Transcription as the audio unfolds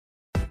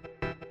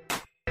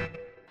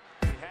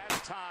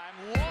time,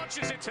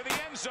 launches it to the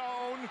end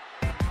zone.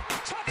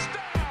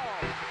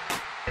 Touchdown!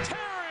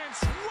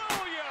 Terrence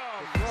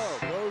Williams! The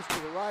throw goes to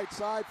the right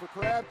side for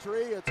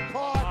Crabtree. It's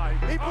caught.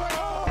 He he's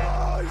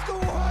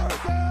going hard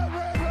down.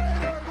 Red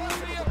Raider.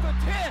 What's he up the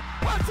 10?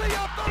 What's he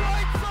up the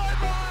right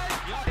sideline?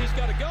 Yep, he's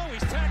got to go.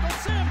 He's tackled.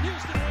 Sam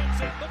Houston wins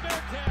it. The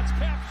Bearcats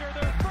capture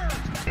their first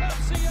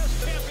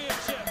FCS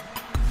championship.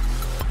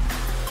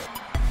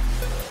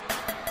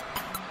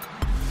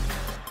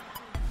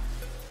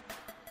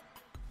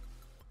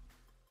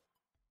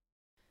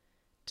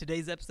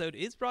 Today's episode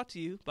is brought to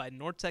you by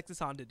North Texas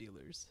Honda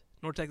Dealers.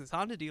 North Texas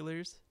Honda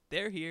Dealers,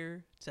 they're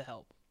here to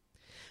help.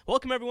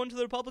 Welcome everyone to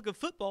the Republic of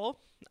Football.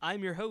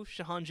 I'm your host,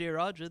 Shahan J.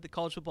 Raja, the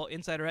college football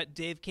insider at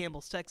Dave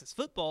Campbell's Texas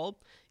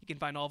Football. You can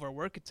find all of our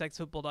work at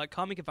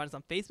TexasFootball.com. You can find us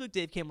on Facebook,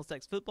 Dave Campbell's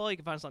Texas Football. You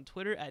can find us on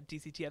Twitter at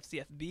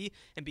DCTFCFB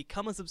and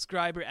become a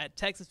subscriber at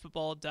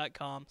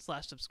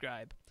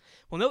TexasFootball.com/subscribe.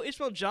 Well, no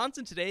Ishmael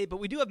Johnson today, but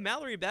we do have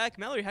Mallory back.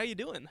 Mallory, how you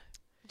doing?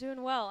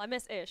 Doing well. I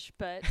miss Ish,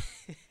 but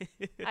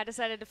I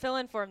decided to fill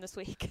in for him this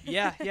week.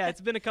 yeah,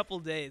 it's been a couple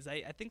days.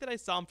 I think that I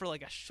saw him for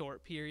like a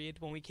short period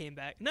when we came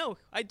back. No,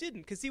 I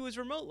didn't because he was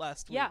remote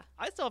last week. Yeah.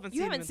 I still haven't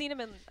you haven't seen him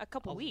in a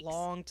couple weeks. A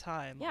long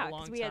time. Yeah,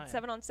 because we had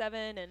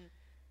 7-on-7 and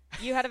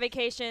you had a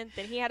vacation,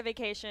 then he had a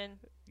vacation.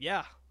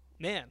 Yeah,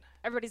 man.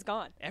 Everybody's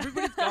gone.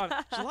 Everybody's gone.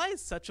 July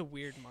is such a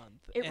weird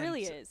month. It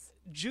really is.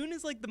 June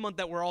is like the month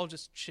that we're all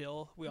just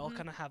chill. We all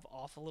kind of have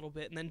off a little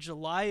bit. And then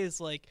July is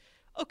like,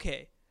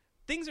 okay,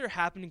 things are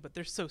happening, but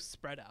they're so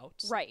spread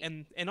out. Right.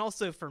 And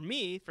also for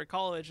me, for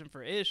college, and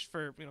for Ish,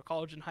 for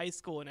college and high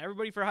school, and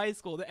everybody for high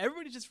school,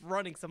 everybody's just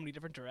running so many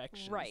different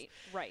directions. Right.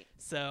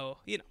 So,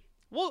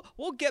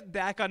 we'll get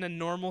back on a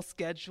normal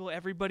schedule,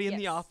 everybody in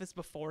the office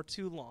before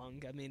too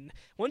long. I mean,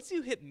 once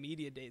you hit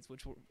media days,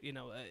 which,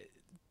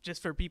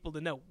 just for people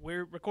to know,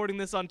 we're recording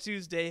this on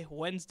Tuesday,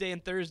 Wednesday,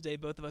 and Thursday.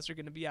 Both of us are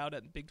going to be out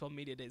at Big 12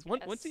 Media Days.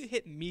 Once you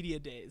hit media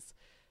days,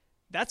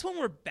 that's when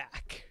we're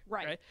back.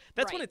 Right?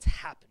 That's when it's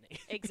happening.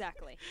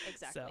 Exactly.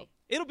 So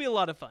it'll be a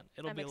lot of fun.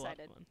 I'm lot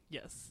of fun.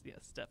 Yes,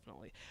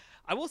 definitely.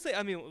 I will say,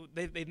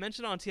 they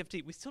mentioned on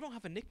TFT, we still don't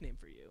have a nickname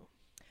for you.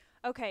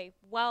 Okay,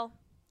 well.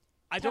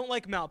 I don't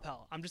like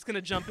Malpal. I'm just going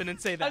to jump in and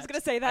say that. I was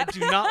going to say that. I do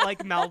not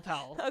like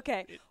Malpal.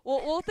 Okay.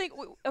 Well, we'll think.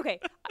 Okay.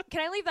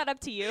 Can I leave that up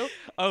to you?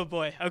 Oh,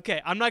 boy.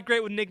 Okay. I'm not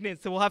great with nicknames,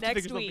 so we'll have to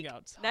figure something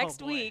out.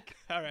 Next week.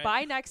 All right.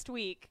 By next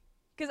week.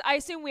 Because I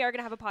assume we are going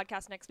to have a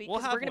podcast next week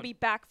because we're going to be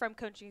back from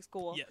coaching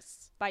school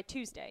by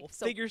Tuesday. We'll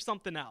figure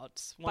something out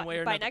one way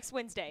or another. By next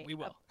Wednesday. We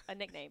will. A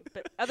nickname.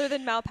 But other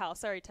than Malpal,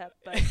 sorry, Tep,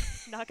 but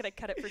not going to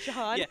cut it for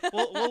Shahan. Yeah.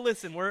 Well,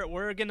 listen,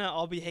 we're going to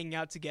all be hanging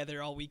out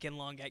together all weekend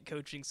long at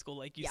coaching school,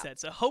 like you said.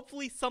 So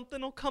hopefully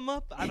something will come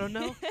up. I don't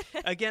know.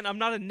 Again, I'm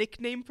not a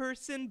nickname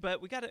person,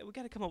 but we got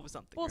to come up with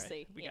something. We'll right?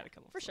 see. We got to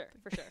come up with something.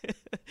 For sure.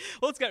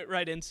 Well, let's get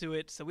right into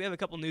it. So we have a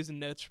couple news and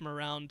notes from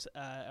around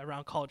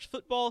college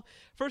football.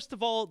 First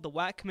of all, the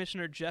WAC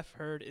commissioner, Jeff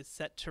Hurd, is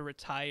set to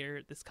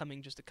retire this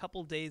coming just a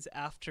couple days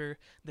after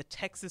the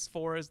Texas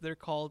Four, as they're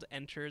called,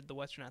 entered the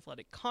Western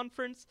Athletic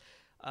Conference.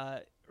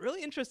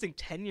 Really interesting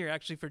tenure,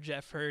 actually, for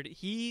Jeff Hurd.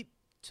 He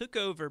took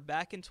over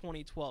back in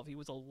 2012. He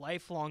was a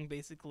lifelong,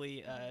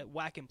 basically,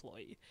 WAC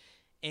employee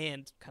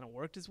and kind of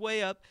worked his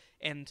way up.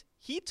 And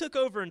he took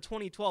over in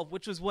 2012,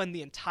 which was when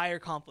the entire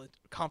conference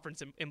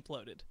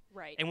imploded.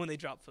 Right. And when they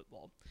dropped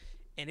football.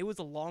 And it was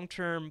a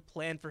long-term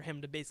plan for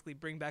him to basically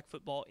bring back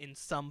football in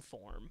some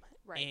form.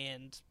 Right.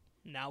 And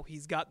now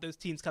he's got those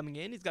teams coming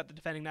in. He's got the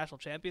defending national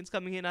champions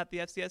coming in at the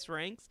FCS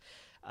ranks.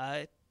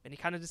 And he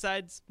kind of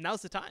decides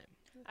now's the time.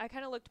 I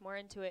kind of looked more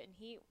into it, and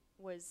he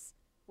was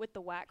with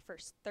the WAC for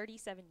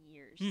 37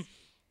 years.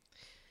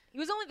 He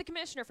was only the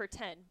commissioner for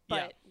 10,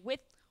 but with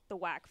the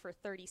WAC for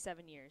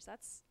 37 years.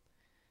 That's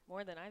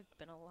more than I've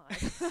been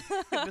alive.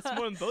 That's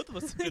more than both of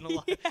us have been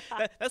alive.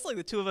 Yeah. That's like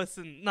the two of us,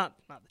 and not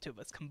the two of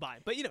us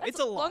combined, but that's it's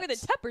a lot. Longer than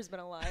Tepper's been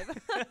alive.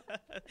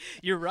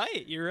 You're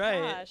right.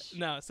 Gosh.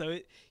 No, so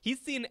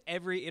he's seen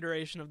every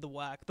iteration of the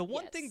WAC. The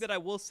one thing that I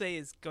will say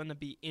is going to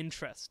be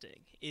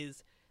interesting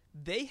is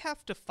they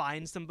have to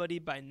find somebody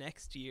by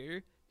next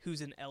year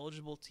who's an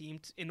eligible team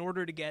in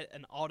order to get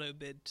an auto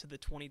bid to the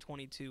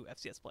 2022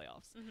 FCS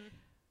playoffs. Mm-hmm.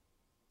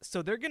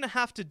 So they're going to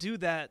have to do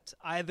that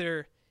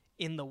either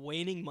in the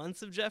waning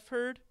months of Jeff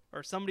Hurd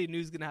or somebody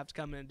new's going to have to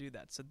come in and do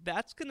that. So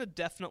that's going to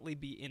definitely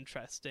be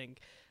interesting.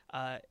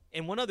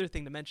 And one other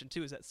thing to mention,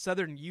 too, is that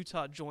Southern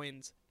Utah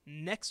joins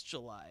next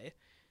July.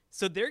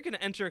 So they're going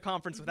to enter a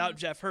conference without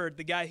Jeff Hurd,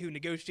 the guy who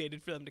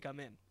negotiated for them to come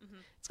in.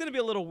 Mm-hmm. It's going to be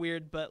a little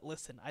weird, but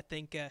listen, I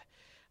think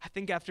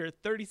after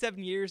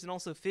 37 years and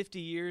also 50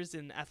 years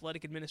in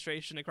athletic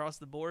administration across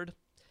the board,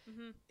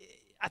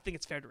 I think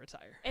it's fair to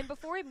retire. And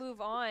before we move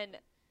on,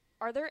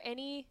 are there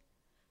any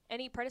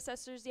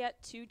predecessors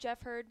yet to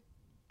Jeff Hurd?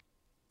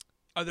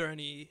 Are there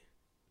any?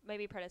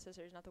 Maybe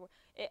predecessors, not the word.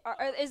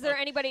 Is there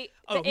anybody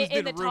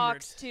in the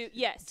talks to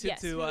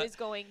who is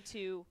going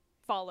to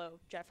follow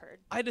Jeff Hurd?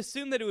 I'd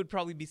assume that it would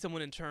probably be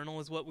someone internal,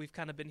 is what we've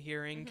kind of been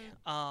hearing.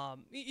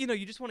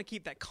 You just want to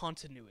keep that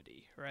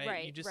continuity, right?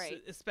 Right, You just,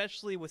 right.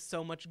 especially with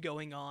so much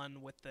going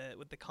on with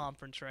the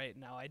conference right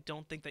now, I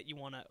don't think that you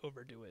want to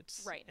overdo it.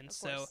 Right, And of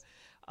so course.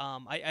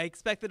 I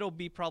expect that it'll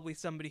be probably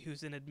somebody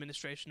who's in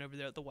administration over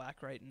there at the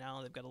WAC right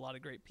now. They've got a lot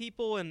of great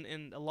people,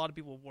 and a lot of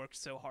people worked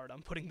so hard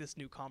on putting this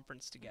new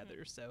conference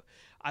together. So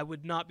I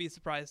would not be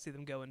surprised to see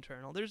them go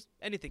internal.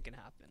 Anything can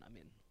happen. I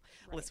mean,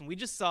 listen, we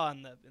just saw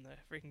in the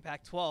freaking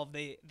Pac-12,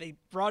 they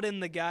brought in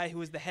the guy who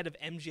was the head of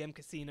MGM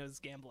Casinos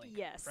gambling.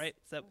 Yes. Right?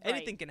 So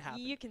anything can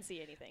happen. You can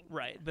see anything.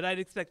 Right, but I'd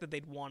expect that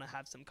they'd want to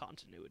have some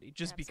continuity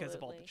just because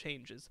of all the Absolutely.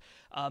 changes.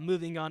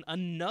 Moving on,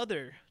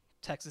 another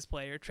Texas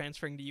player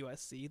transferring to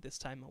USC, this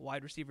time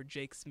wide receiver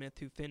Jake Smith,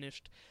 who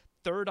finished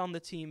third on the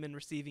team in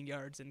receiving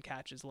yards and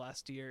catches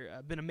last year.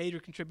 Been a major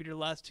contributor the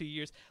last 2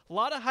 years. A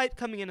lot of hype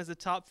coming in as a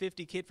top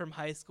 50 kid from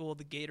high school,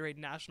 the Gatorade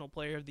National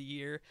Player of the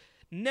Year.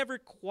 Never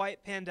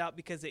quite panned out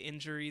because of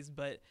injuries,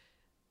 but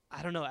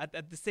I don't know.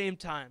 At the same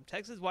time,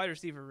 Texas wide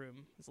receiver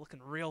room is looking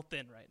real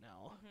thin right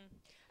now.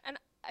 And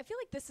I feel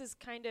like this is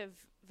kind of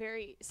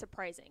very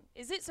surprising.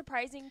 Is it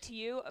surprising to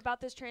you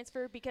about this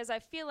transfer? Because I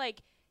feel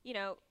like,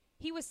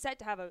 he was set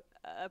to have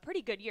a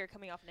pretty good year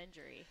coming off an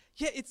injury.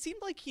 Yeah, it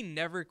seemed like he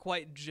never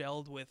quite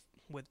gelled with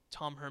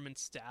Tom Herman's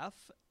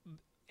staff.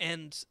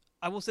 And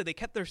I will say they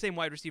kept their same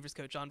wide receivers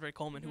coach, Andre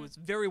Coleman, who was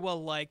very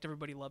well liked.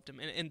 Everybody loved him.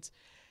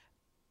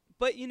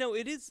 But,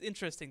 it is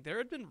interesting. There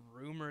had been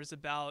rumors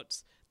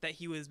about that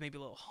he was maybe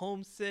a little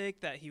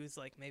homesick, that he was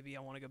like, maybe I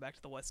want to go back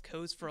to the West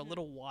Coast for a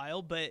little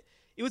while. But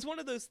it was one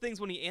of those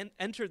things when he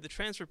entered the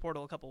transfer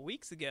portal a couple of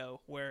weeks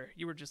ago where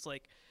you were just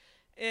like,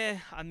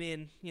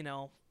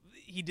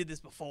 he did this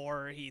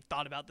before. He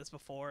thought about this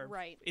before.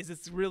 Right. Is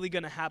this really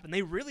going to happen?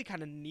 They really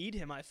kind of need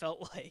him, I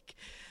felt like.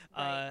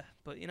 Right.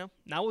 But,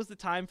 now was the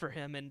time for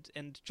him.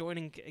 And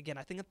joining, again,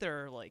 I think that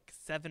there are like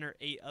 7 or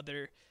 8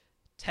 other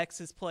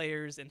Texas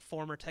players and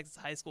former Texas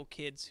high school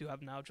kids who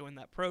have now joined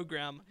that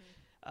program.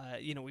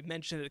 We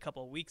mentioned it a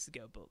couple of weeks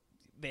ago, but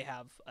they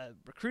have a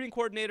recruiting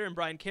coordinator in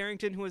Brian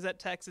Carrington, who was at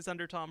Texas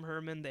under Tom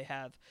Herman. They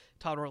have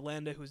Todd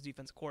Orlando, who was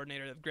defensive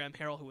coordinator. They have Graham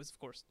Harrell, who was, of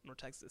course, North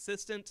Texas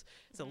assistant.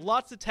 So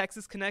lots of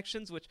Texas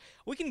connections, which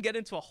we can get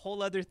into a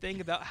whole other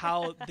thing about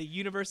how the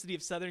University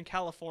of Southern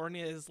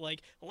California is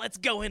like, let's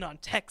go in on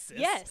Texas.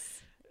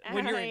 Yes.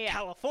 When you're in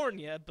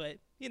California, but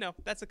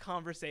that's a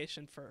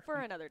conversation for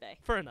another day.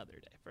 For another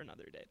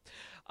day.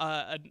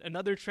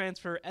 Another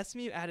transfer.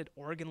 SMU added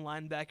Oregon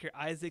linebacker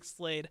Isaac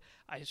Slade.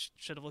 I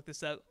should have looked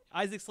this up.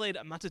 Isaac Slade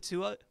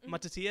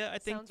Matatia, I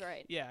think. Sounds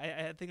right.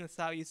 Yeah, I think that's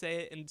how you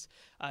say it.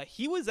 And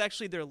he was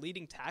actually their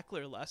leading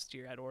tackler last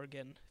year at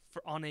Oregon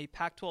on a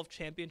Pac-12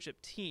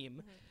 championship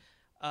team.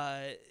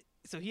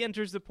 So he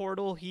enters the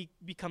portal. He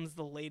becomes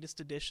the latest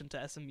addition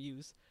to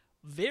SMU's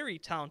very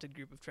talented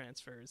group of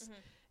transfers.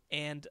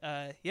 And,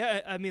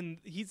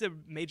 he's a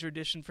major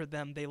addition for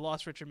them. They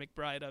lost Richard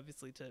McBride,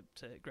 obviously, to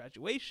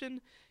graduation.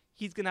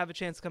 He's going to have a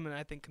chance to come in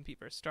and, I think, compete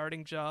for a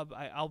starting job.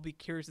 I'll be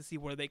curious to see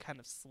where they kind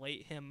of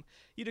slate him.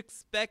 You'd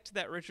expect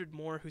that Richard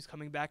Moore, who's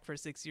coming back for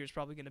 6 years, is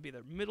probably going to be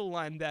their middle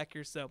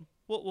linebacker. So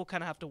we'll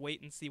kind of have to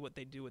wait and see what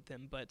they do with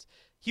him. But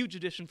huge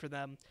addition for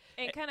them.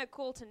 And kind of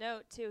cool to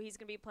note, too, he's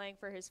going to be playing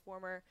for his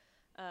former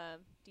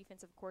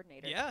defensive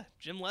coordinator. Yeah,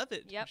 Jim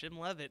Leavitt. Yep. Jim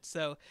Leavitt.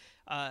 So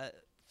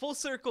full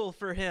circle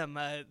for him.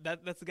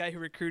 That's the guy who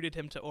recruited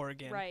him to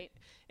Oregon. Right.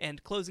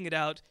 And closing it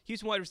out,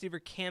 Houston wide receiver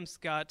Cam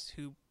Scott,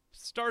 who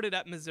started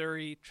at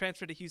Missouri,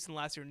 transferred to Houston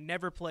last year,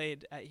 never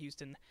played at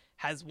Houston,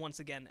 has once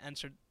again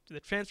entered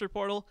the transfer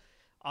portal.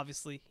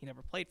 Obviously, he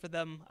never played for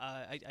them.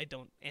 I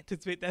don't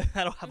anticipate that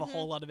that'll have a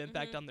whole lot of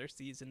impact on their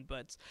season.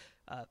 But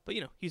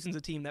Houston's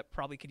a team that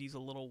probably could use a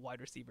little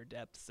wide receiver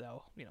depth.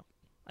 So,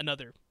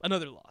 another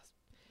loss.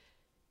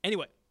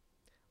 Anyway,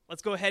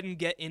 let's go ahead and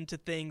get into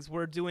things.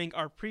 We're doing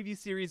our preview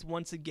series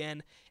once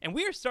again, and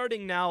we are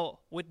starting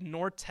now with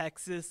North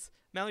Texas.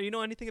 Mallory, you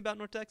know anything about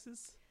North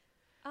Texas?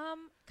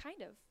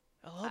 Kind of.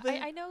 A little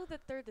bit? I know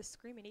that they're the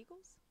Screaming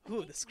Eagles.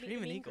 Ooh, the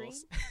Screaming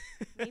Eagles.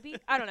 Maybe.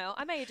 I don't know.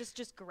 I may have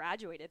just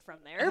graduated from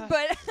there,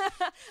 but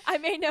I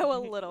may know a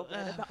little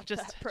bit about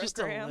that program. Just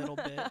a little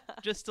bit.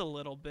 Just a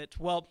little bit.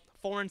 Well,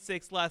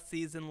 4-6 last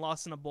season,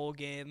 lost in a bowl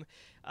game.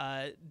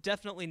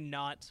 Definitely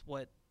not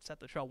what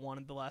Seth Luttrell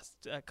wanted the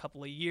last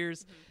couple of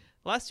years.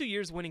 The last 2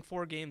 years winning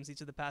 4 games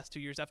each of the past 2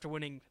 years after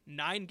winning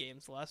 9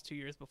 games the last 2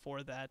 years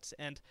before that.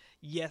 And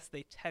yes,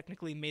 they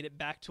technically made it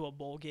back to a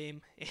bowl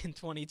game in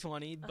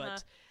 2020,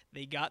 but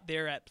they got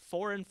there at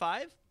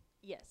 4-5.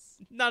 Yes.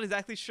 Not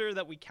exactly sure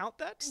that we count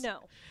that.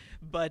 No.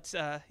 But,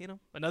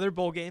 another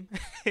bowl game,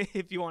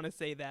 if you want to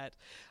say that.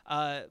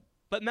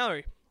 But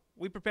Mallory,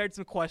 we prepared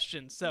some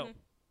questions. So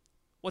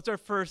what's our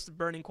first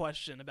burning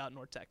question about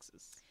North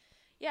Texas?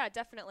 Yeah,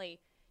 definitely.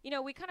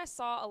 We kind of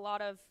saw a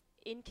lot of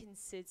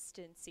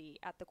inconsistency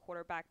at the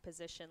quarterback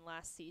position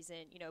last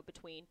season,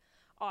 between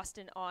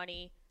Austin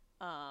Aune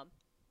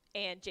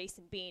and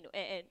Jason Bean.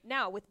 And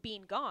now with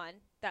Bean gone,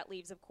 that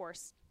leaves, of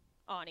course,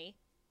 Aune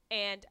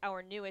and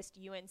our newest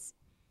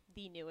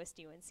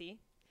UNC,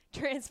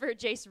 transfer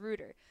Jace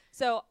Ruder.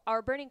 So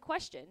our burning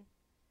question,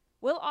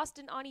 will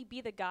Austin Aune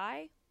be the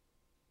guy,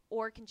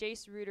 or can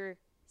Jace Ruder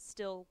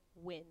still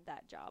win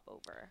that job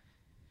over?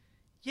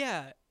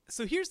 Yeah,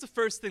 so here's the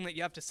first thing that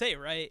you have to say,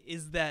 right,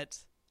 is that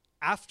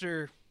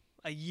after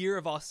a year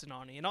of Austin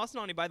Aune, and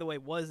Austin Aune, by the way,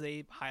 was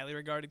a highly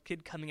regarded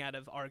kid coming out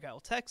of Argyle,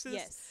 Texas,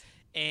 yes,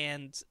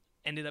 and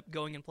ended up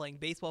going and playing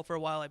baseball for a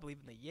while, I believe,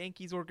 in the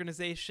Yankees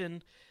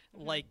organization.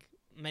 Like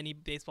many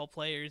baseball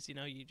players,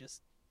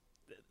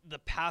 the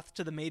path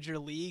to the major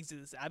leagues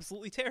is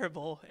absolutely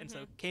terrible, and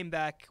so came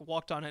back,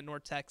 walked on at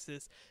North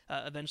Texas,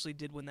 eventually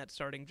did win that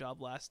starting job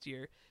last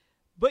year.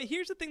 But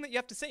here's the thing that you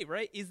have to say,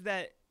 right, is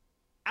that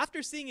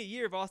after seeing a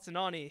year of Austin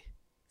Aune,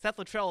 Seth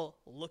Luttrell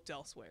looked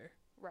elsewhere,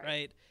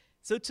 right?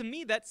 So to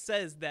me, that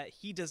says that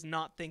he does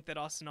not think that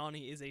Austin Aune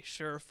is a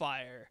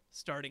surefire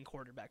starting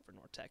quarterback for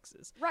North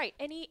Texas. Right,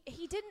 and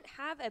he didn't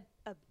have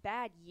a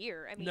bad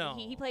year. I mean, No.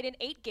 he played in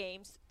 8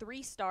 games,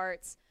 3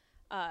 starts,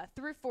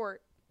 threw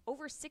for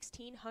over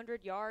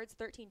 1,600 yards,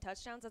 13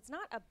 touchdowns. That's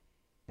not a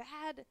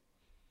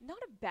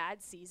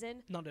bad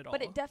season. Not at all.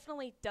 But it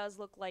definitely does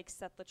look like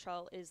Seth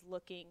Luttrell is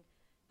looking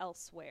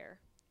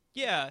elsewhere.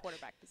 Yeah. In the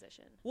quarterback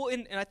position. Well,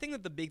 and I think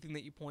that the big thing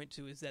that you point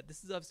to is that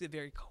this is obviously a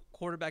very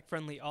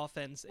quarterback-friendly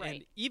offense, Right.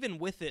 and even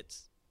with it,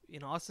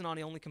 Austin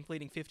Aune only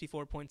completing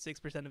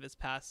 54.6% of his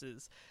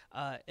passes,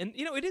 and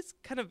it is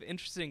kind of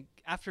interesting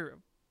after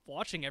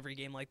watching every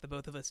game like the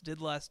both of us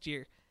did last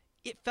year.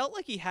 It felt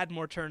like he had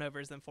more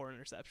turnovers than 4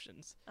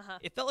 interceptions.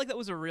 It felt like that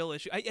was a real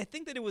issue. I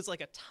think that it was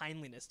like a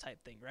timeliness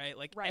type thing, right?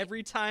 Like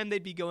every time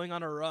they'd be going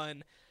on a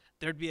run,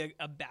 there'd be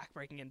a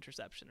back-breaking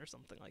interception or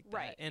something like that.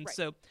 Right, And right.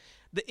 so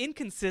the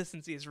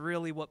inconsistency is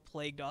really what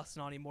plagued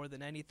Austin Aune more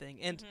than anything.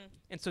 And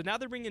so now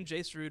they're bringing in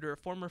Jace Ruder, a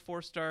former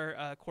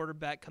 4-star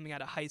quarterback coming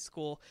out of high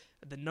school,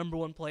 the number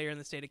 1 player in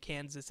the state of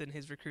Kansas in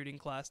his recruiting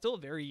class, still a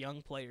very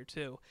young player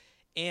too.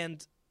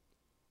 And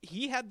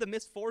he had the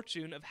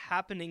misfortune of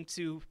happening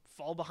to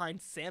fall behind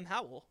Sam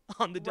Howell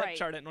on the depth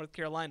chart at North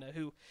Carolina,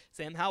 who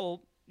Sam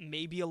Howell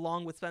maybe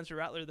along with Spencer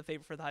Rattler, the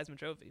favorite for the Heisman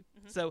Trophy.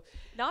 So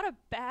not a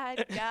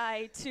bad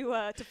guy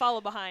to follow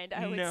behind,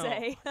 I would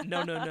say.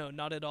 No,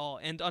 not at all.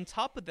 And on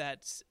top of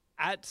that,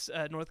 at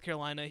North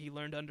Carolina, he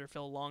learned under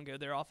Phil Longo,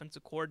 their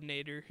offensive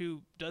coordinator,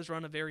 who does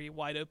run a very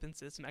wide open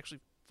system, actually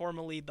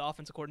formerly the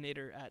offensive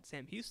coordinator at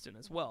Sam Houston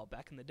as well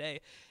back in the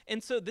day.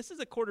 And so this is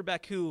a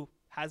quarterback who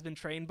has been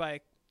trained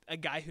by a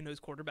guy who knows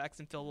quarterbacks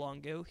in Phil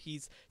Longo.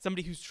 He's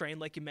somebody who's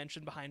trained, like you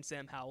mentioned, behind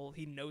Sam Howell.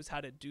 He knows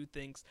how to do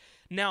things.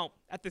 Now,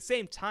 at the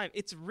same time,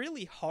 it's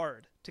really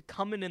hard to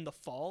come in the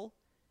fall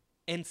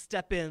and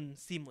step in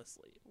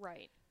seamlessly.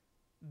 Right.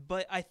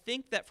 But I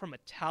think that from a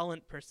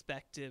talent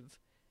perspective,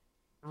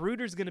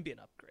 Ruder's going to be an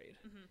upgrade.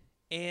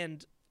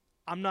 And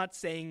I'm not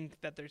saying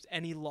that there's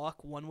any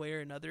lock one way or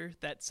another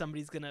that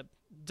somebody's going to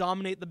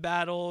dominate the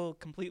battle,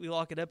 completely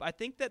lock it up. I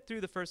think that through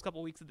the first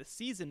couple weeks of the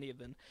season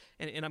even,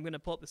 and I'm going to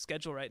pull up the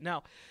schedule right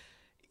now,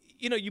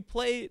 you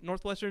play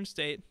Northwestern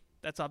State.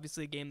 That's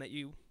obviously a game that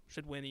you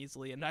should win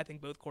easily, and I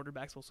think both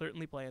quarterbacks will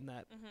certainly play in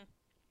that.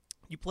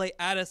 You play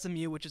at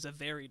SMU, which is a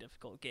very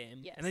difficult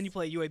game, and then you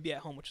play UAB at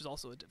home, which is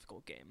also a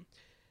difficult game.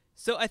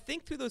 So I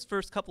think through those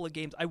first couple of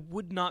games, I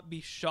would not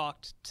be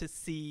shocked to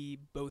see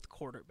both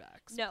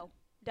quarterbacks. No.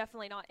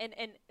 Definitely not. And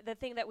the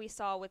thing that we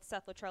saw with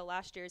Seth Luttrell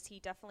last year is he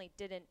definitely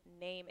didn't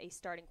name a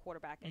starting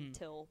quarterback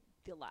until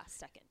the last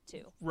second,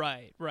 too.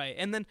 Right.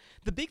 And then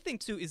the big thing,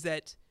 too, is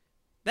that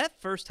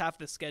first half of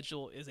the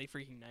schedule is a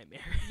freaking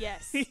nightmare.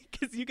 Yes.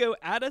 Because you go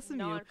at SMU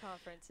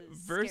Non-conference is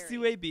versus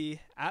scary. UAB,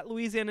 at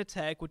Louisiana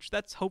Tech, which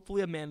that's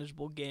hopefully a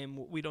manageable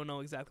game. We don't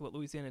know exactly what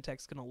Louisiana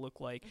Tech's going to look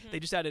like. They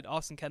just added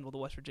Austin Kendall, the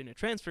West Virginia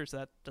transfer, so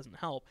that doesn't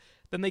help.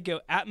 Then they go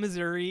at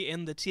Missouri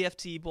in the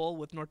TFT Bowl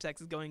with North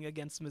Texas going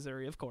against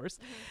Missouri, of course.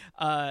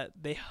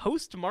 They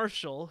host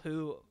Marshall,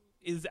 who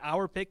is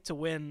our pick to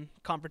win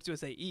Conference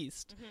USA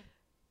East.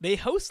 They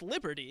host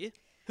Liberty,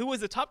 who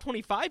was a top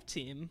 25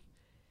 team.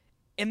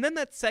 And then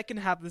that second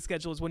half of the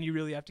schedule is when you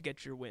really have to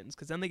get your wins,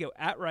 because then they go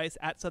at Rice,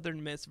 at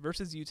Southern Miss,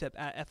 versus UTEP,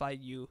 at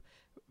FIU,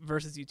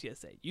 versus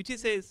UTSA.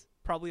 UTSA is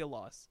probably a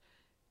loss.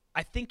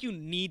 I think you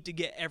need to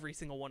get every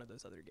single one of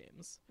those other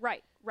games.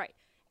 Right.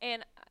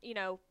 And,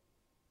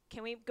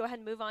 can we go ahead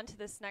and move on to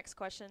this next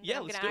question? Yeah,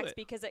 I'm let's gonna do ask it.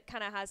 because it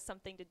kind of has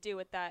something to do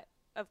with that.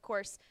 Of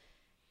course,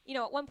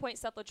 at one point,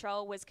 Seth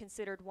Luttrell was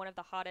considered one of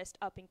the hottest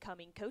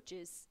up-and-coming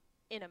coaches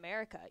in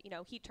America.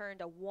 He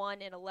turned a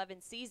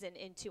 1-11 season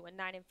into a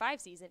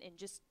 9-5 season in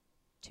just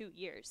 2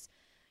 years.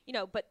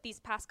 But these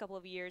past couple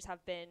of years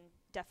have been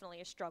definitely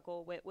a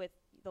struggle with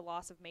the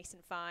loss of Mason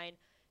Fine.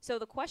 So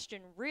the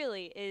question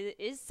really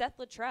is Seth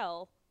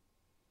Luttrell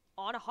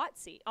on the hot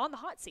seat?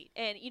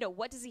 And,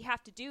 what does he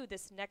have to do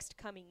this next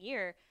coming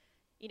year,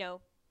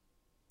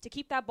 to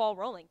keep that ball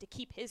rolling, to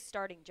keep his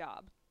starting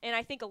job? And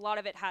I think a lot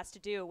of it has to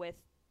do with,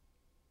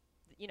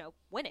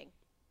 winning.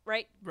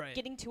 Right?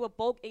 Getting to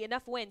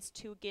enough wins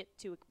to get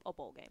to a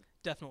bowl game.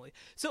 Definitely.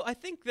 So I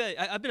think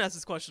that I've been asked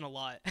this question a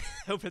lot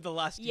over the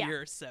last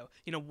year or so.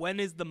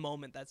 When is the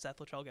moment that Seth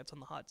Luttrell gets on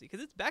the hot seat?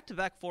 Because it's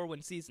back-to-back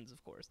 4-win seasons,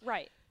 of course.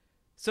 Right.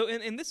 So,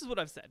 and this is what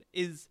I've said,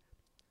 is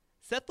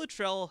Seth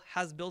Luttrell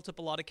has built up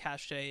a lot of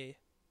cachet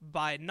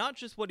by not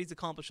just what he's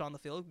accomplished on the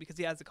field, because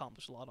he has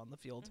accomplished a lot on the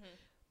field,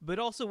 but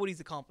also what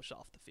he's accomplished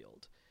off the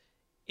field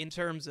in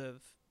terms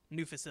of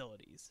new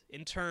facilities,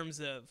 in terms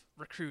of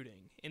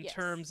recruiting, in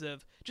terms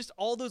of just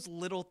all those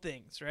little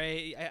things,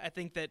 right? I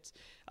think that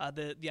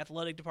the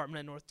athletic department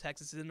at North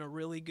Texas is in a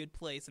really good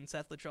place, and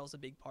Seth Luttrell is a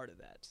big part of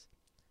that.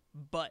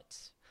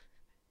 But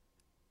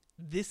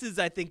this is,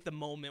 I think, the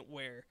moment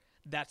where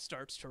that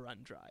starts to run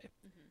dry.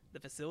 The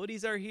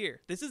facilities are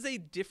here. This is a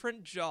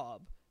different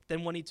job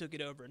than when he took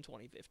it over in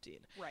 2015.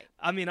 Right.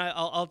 I mean,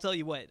 I'll tell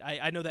you what.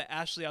 I know that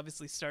Ashley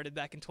obviously started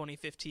back in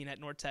 2015 at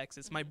North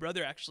Texas. My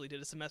brother actually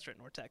did a semester at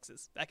North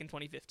Texas back in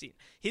 2015.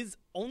 His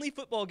only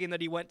football game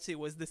that he went to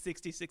was the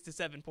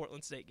 66-7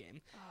 Portland State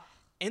game.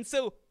 And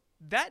so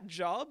that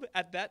job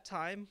at that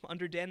time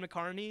under Dan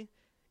McCarney,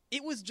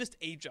 it was just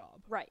a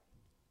job. Right.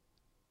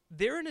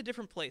 They're in a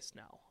different place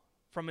now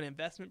from an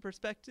investment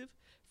perspective,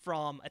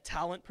 from a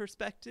talent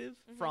perspective,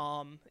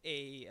 from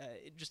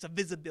just a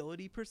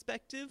visibility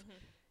perspective.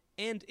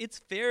 And it's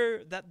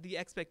fair that the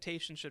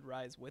expectation should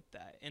rise with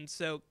that. And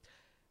so,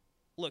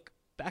 look,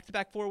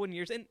 back-to-back 4-win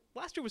years. And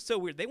last year was so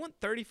weird. They went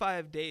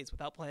 35 days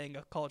without playing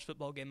a college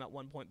football game at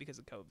one point because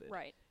of COVID.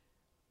 Right.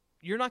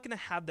 You're not going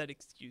to have that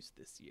excuse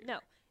this year. No.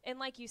 And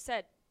like you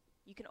said,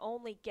 you can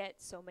only get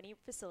so many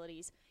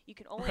facilities. You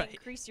can only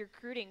increase your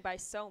recruiting by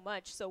so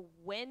much. So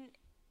when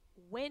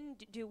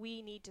do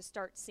we need to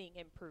start seeing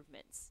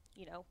improvements,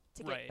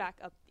 to get back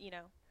up,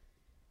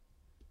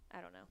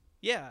 I don't know.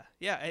 Yeah,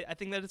 I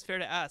think that is fair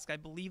to ask. I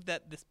believe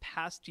that this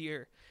past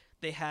year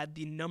they had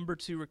the number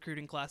 2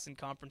 recruiting class in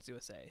Conference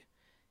USA.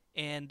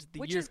 And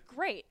which is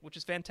great. Which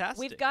is fantastic.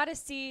 We've got to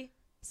see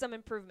some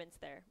improvements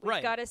there.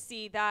 We've got to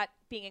see that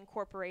being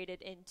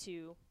incorporated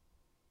into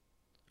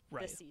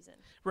this season.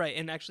 Right,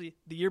 and actually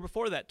the year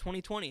before that,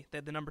 2020, they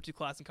had the number 2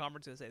 class in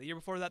Conference USA. The year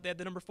before that, they had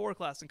the number 4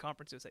 class in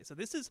Conference USA. So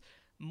this is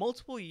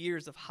multiple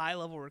years of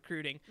high-level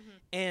recruiting,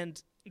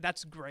 and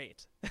that's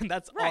great. And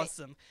that's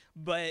awesome.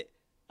 But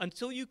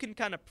until you can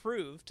kind of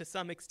prove to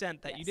some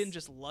extent that you didn't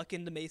just luck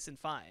into Mason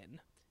Fine,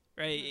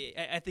 right?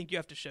 I think you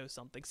have to show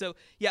something. So,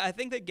 yeah, I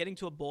think that getting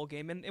to a bowl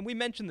game, and we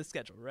mentioned the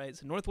schedule, right?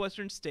 So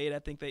Northwestern State, I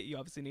think that you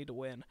obviously need to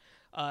win.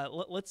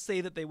 Let's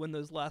say that they win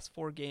those last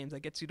 4 games.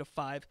 That gets you to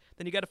 5.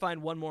 Then you got to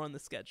find one more on the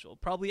schedule.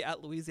 Probably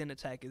at Louisiana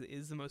Tech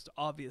is the most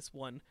obvious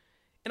one.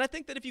 And I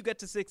think that if you get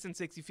to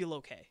 6-6, you feel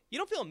okay. You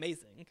don't feel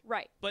amazing.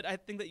 Right. But I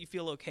think that you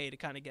feel okay to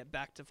kind of get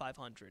back to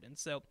 500. And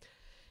so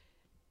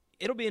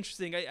it'll be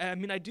interesting. I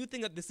mean, I do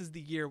think that this is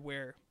the year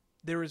where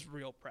there is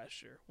real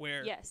pressure,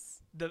 where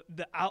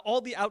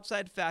all the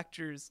outside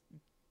factors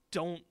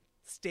don't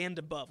stand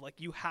above. Like,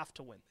 you have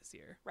to win this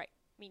year. Right.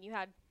 I mean, you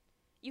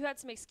had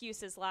some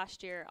excuses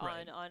last year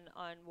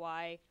on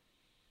why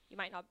you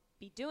might not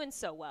be doing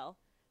so well,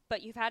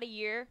 but you've had a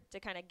year to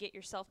kind of get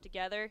yourself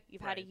together.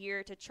 You've had a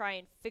year to try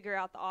and figure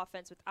out the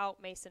offense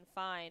without Mason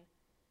Fine.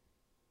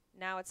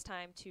 Now it's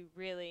time to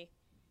really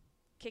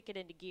kick it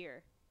into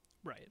gear.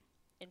 Right.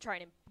 And try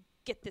and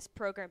get this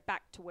program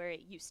back to where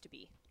it used to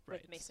be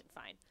with Mason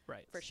Fine.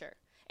 Right. For sure.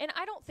 And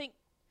I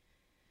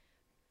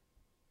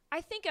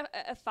think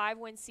a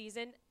 5-win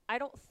season, I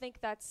don't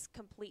think that's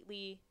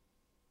completely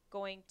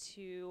going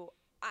to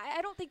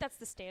I don't think that's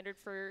the standard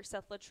for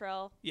Seth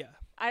Luttrell. Yeah.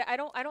 I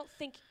don't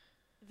think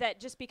that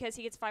just because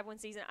he gets 5-win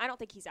season, I don't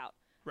think he's out.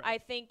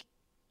 Right.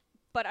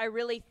 But I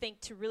really think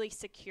to really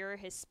secure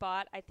his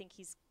spot, I think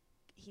he's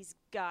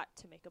got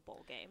to make a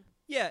bowl game.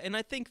 Yeah, and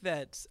I think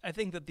that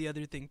the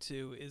other thing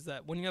too is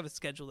that when you have a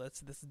schedule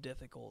that's this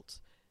difficult,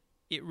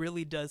 it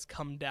really does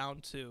come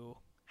down to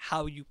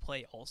how you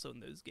play also in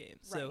those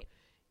games. Right. So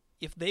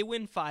if they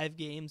win 5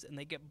 games and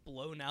they get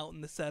blown out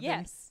in the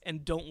 7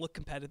 and don't look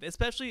competitive,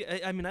 especially,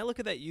 I mean, I look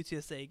at that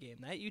UTSA game.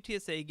 That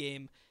UTSA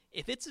game,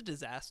 if it's a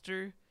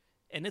disaster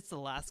and it's the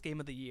last game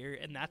of the year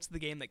and that's the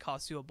game that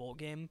costs you a bowl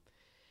game,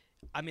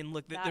 I mean,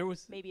 look, there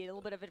was maybe a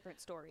little bit of a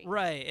different story.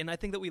 Right, and I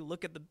think that we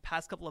look at the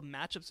past couple of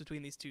matchups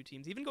between these two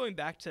teams, even going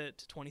back to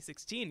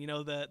 2016,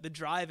 the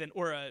drive and,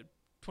 or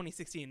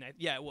 2016,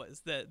 yeah, it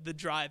was, the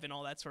drive and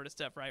all that sort of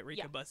stuff, right?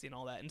 Rico Bussey and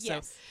all that. And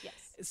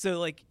so,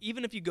 like,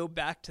 even if you go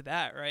back to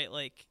that, right,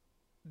 like,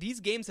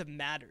 these games have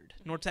mattered.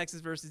 North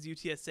Texas versus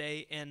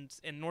UTSA, and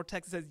North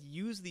Texas has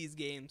used these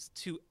games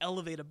to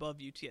elevate above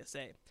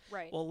UTSA.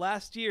 Right. Well,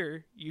 last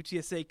year,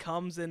 UTSA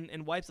comes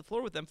and wipes the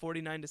floor with them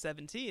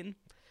 49-17.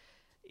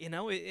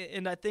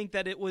 And I think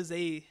that it was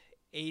a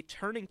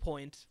turning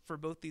point for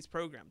both these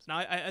programs. Now,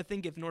 I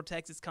think if North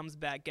Texas comes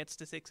back, gets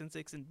to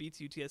 6-6, and beats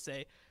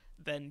UTSA,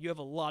 then you have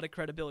a lot of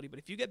credibility. But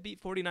if you get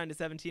beat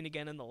 49-17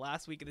 again in the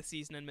last week of the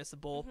season and miss a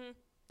bowl,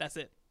 that's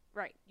it.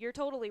 Right. You're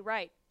totally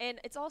right. And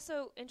it's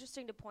also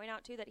interesting to point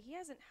out, too, that he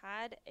hasn't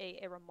had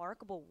a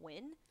remarkable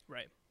win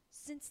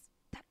since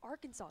that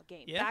Arkansas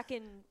game. Back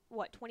in,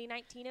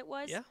 2019 it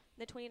was? Yeah.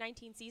 The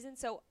 2019 season.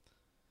 So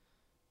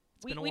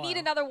we need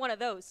another one of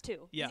those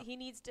too. Yeah. He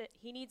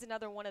needs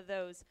another one of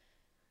those,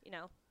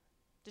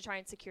 to try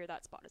and secure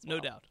that spot as well.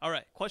 No doubt. All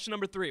right. Question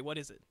number 3. What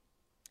is it?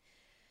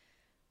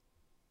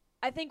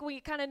 I think we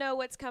kind of know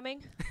what's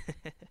coming.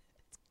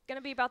 It's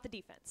going to be about the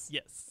defense.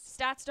 Yes.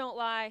 Stats don't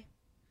lie.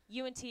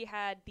 UNT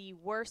had the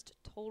worst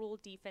total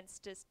defense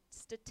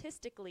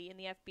statistically in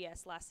the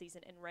FBS last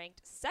season and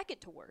ranked second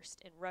to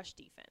worst in rush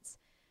defense.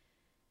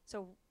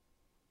 So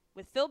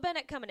with Phil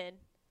Bennett coming in,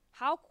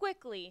 how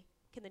quickly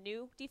can the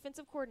new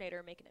defensive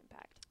coordinator make an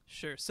impact?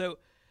 Sure. So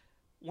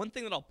one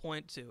thing that I'll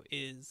point to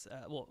is,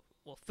 well,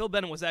 Phil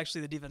Bennett was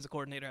actually the defensive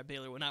coordinator at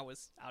Baylor when I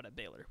was out at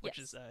Baylor, which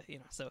is,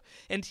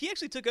 and he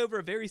actually took over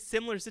a very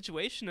similar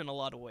situation in a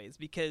lot of ways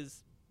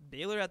because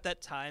Baylor at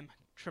that time,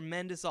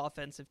 tremendous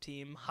offensive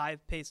team,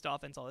 high-paced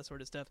offense, all that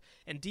sort of stuff,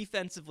 and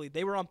defensively,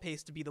 they were on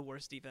pace to be the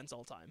worst defense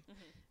all time.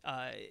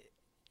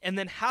 And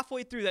then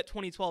halfway through that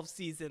 2012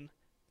 season,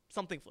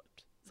 something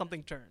flipped,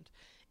 something turned.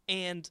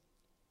 And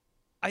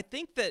I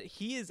think that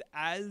he is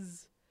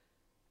as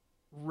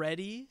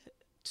ready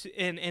to,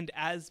 and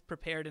as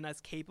prepared and as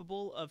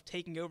capable of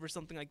taking over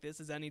something like this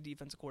as any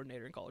defensive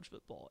coordinator in college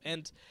football.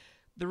 And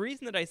the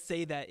reason that I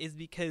say that is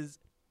because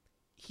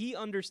he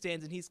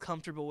understands and he's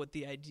comfortable with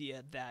the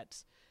idea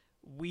that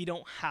we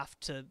don't have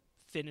to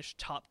finish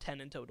top 10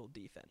 in total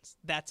defense.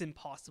 That's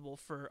impossible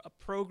for a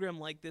program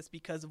like this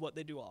because of what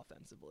they do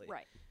offensively.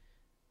 Right.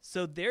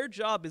 So their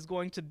job is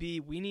going to be,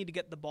 we need to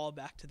get the ball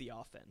back to the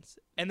offense.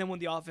 And then when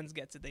the offense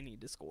gets it, they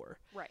need to score.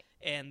 Right.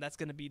 And that's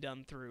going to be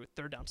done through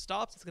third down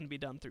stops. It's going to be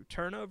done through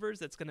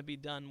turnovers. It's going to be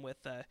done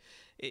with,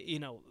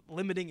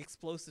 limiting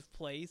explosive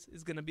plays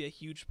is going to be a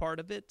huge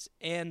part of it.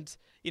 And,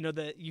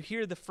 you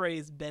hear the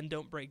phrase, bend,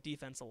 don't break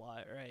defense a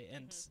lot, right?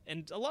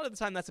 And a lot of the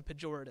time that's a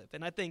pejorative.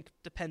 And I think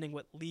depending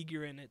what league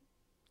you're in, it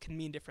can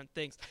mean different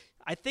things.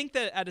 I think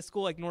that at a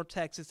school like North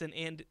Texas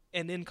and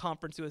in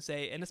Conference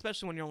USA, and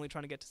especially when you're only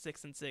trying to get to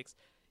 6-6,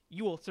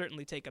 you will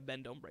certainly take a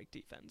bend don't break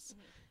defense.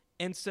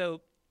 And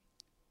so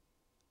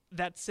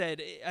that said,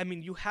 I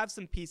mean, you have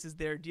some pieces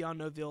there. Deion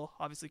Noville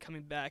obviously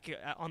coming back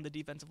on the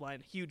defensive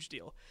line, huge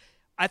deal.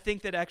 I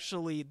think that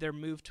actually their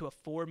move to a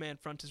 4-man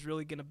front is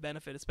really going to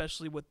benefit,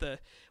 especially with the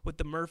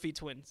Murphy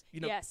twins.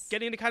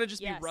 Getting to kind of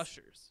just be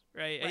rushers,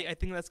 right? I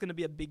think that's going to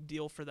be a big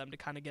deal for them to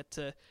kind of get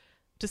to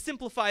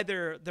simplify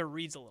their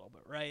reads a little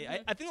bit,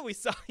 right? I think what we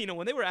saw,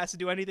 when they were asked to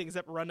do anything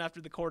except run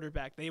after the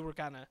quarterback, they were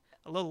kind of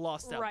a little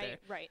lost out there.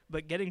 Right.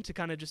 But getting to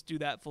kind of just do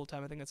that full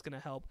time, I think that's going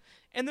to help.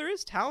 And there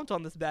is talent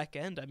on this back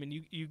end. I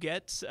mean, you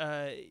get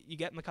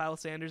Mikhail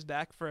Sanders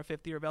back for a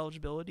 5th year of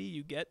eligibility.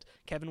 You get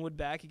Kevin Wood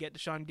back. You get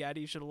Deshaun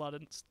Gaddy. You showed a lot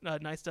of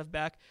nice stuff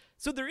back.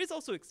 So there is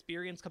also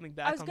experience coming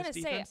back. I was going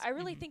to say, I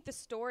really think the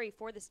story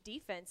for this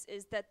defense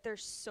is that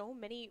there's so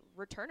many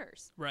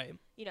returners. Right.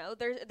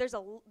 There's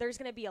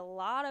going to be a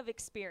lot of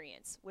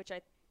experience, which I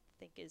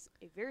think is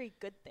a very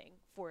good thing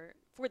for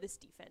this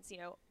defense.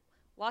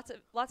 Lots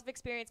of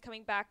experience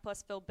coming back,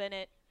 plus Phil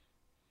Bennett.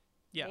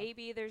 Yeah.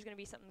 Maybe there's going to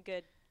be something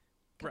good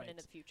coming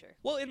into the future.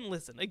 Well, and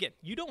listen, again,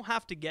 you don't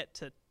have to get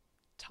to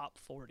top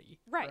 40.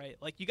 Right?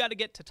 Like, you got to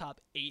get to top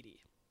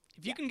 80.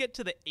 If you can get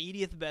to the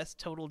 80th best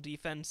total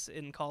defense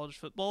in college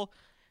football,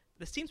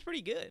 this team's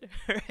pretty good,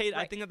 right?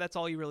 I think that's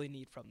all you really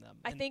need from them.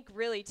 I think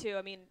really, too,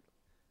 I mean,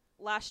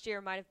 last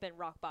year might have been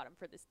rock bottom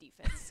for this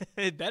defense.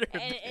 It better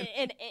have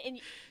been.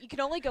 And you can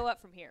only go up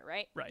from here,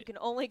 right? Right. You can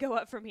only go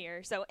up from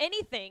here. So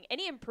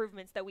any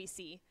improvements that we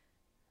see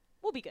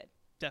will be good.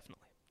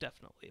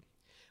 Definitely.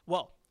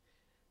 Well,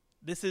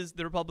 this is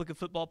the Republic of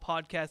Football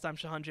podcast. I'm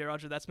Shahan J.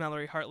 Roger. That's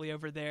Mallory Hartley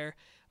over there.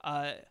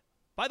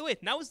 By the way,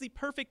 now is the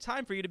perfect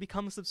time for you to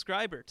become a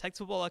subscriber.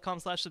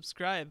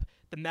 TexasFootball.com/subscribe.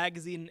 The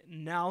magazine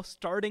now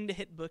starting to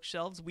hit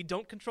bookshelves. We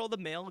don't control the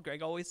mail.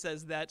 Greg always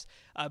says that,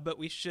 but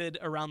we should,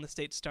 around the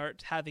state,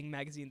 start having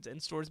magazines in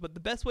stores. But the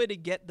best way to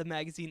get the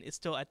magazine is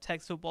still at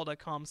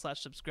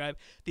TexasFootball.com/subscribe.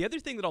 The other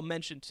thing that I'll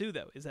mention, too,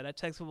 though, is that at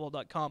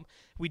TexasFootball.com,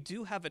 we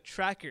do have a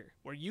tracker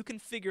where you can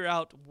figure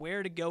out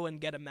where to go and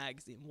get a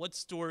magazine, what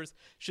stores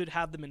should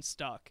have them in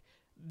stock.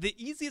 The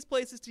easiest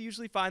places to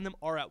usually find them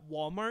are at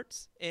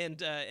Walmart,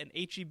 and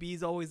H-E-B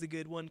is always a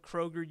good one.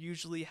 Kroger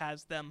usually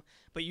has them,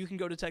 but you can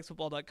go to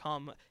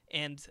TexasFootball.com,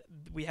 and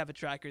we have a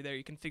tracker there.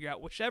 You can figure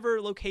out whichever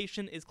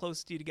location is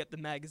closest to you to get the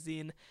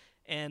magazine.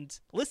 And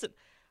listen,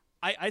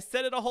 I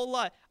said it a whole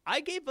lot.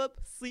 I gave up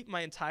sleep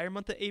my entire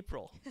month of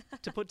April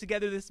to put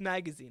together this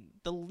magazine.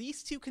 The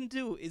least you can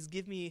do is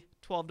give me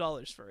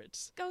 $12 for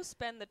it. Go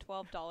spend the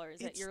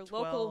 $12 at your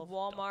local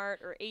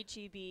Walmart or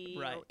H-E-B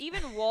or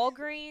even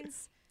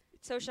Walgreens.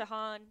 So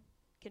Shahan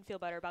can feel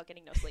better about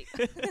getting no sleep.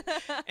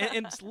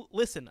 and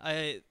listen,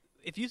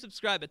 if you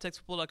subscribe at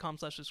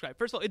TexasFootball.com/subscribe,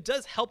 first of all, it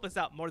does help us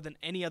out more than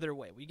any other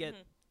way. We get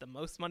the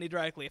most money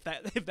directly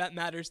if that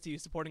matters to you,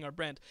 supporting our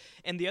brand.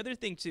 And the other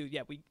thing too,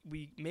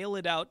 we mail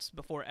it out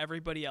before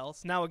everybody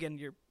else. Now again,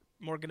 you're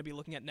more going to be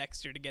looking at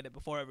next year to get it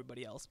before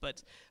everybody else,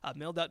 but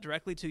mailed out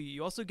directly to you.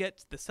 You also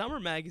get the summer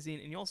magazine,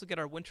 and you also get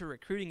our winter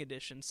recruiting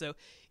edition. So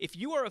if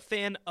you are a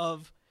fan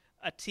of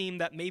a team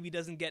that maybe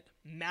doesn't get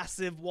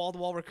massive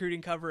wall-to-wall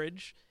recruiting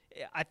coverage,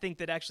 I think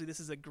that actually this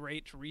is a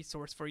great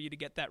resource for you to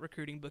get that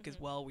recruiting book as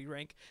well. We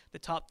rank the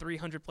top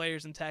 300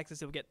 players in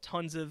Texas. You'll get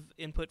tons of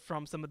input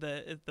from some of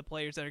the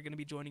players that are going to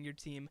be joining your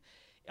team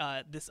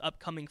this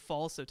upcoming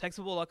fall. So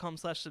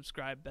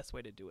TexasFootball.com/subscribe, best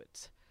way to do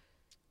it.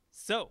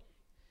 So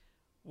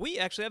We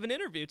actually have an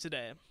interview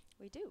today.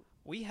 We do.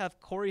 We have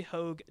Corey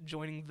Hogue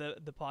joining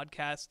the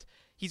podcast.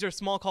 He's our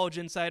small college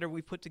insider.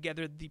 We put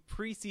together the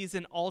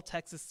preseason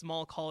All-Texas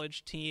small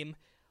college team.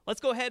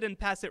 Let's go ahead and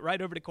pass it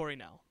right over to Corey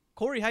now.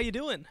 Corey, how you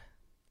doing?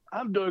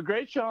 I'm doing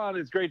great, Sean.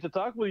 It's great to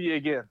talk with you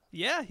again.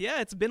 Yeah,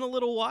 it's been a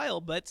little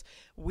while, but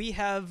we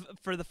have,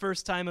 for the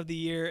first time of the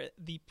year,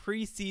 the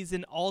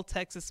preseason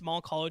All-Texas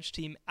small college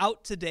team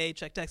out today.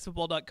 Check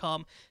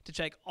TexasFootball.com to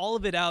check all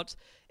of it out.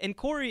 And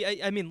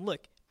Corey, I mean,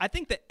 look, I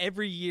think that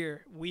every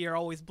year we are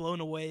always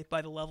blown away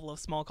by the level of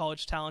small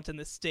college talent in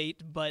this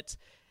state, but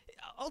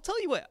I'll tell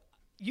you what,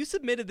 you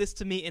submitted this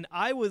to me, and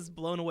I was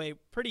blown away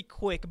pretty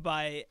quick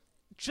by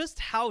just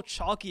how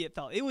chalky it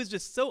felt. It was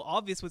just so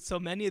obvious with so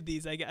many of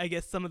these, I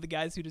guess some of the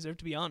guys who deserve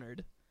to be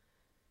honored.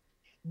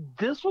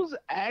 This was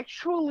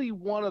actually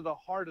one of the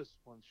hardest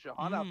ones,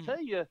 Sean. I'll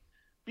tell you,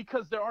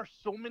 because there are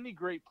so many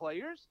great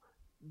players,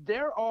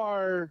 there's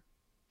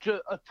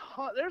a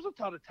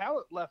ton of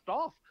talent left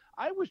off.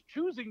 I was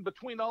choosing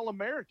between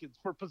All-Americans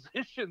for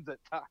positions at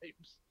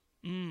times.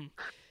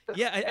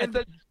 Yeah,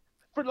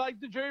 for like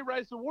the Jerry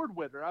Rice Award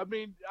winner. I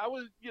mean,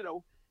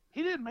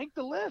 he didn't make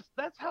the list.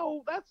 That's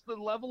the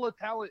level of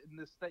talent in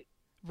this state.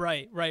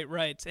 Right.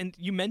 And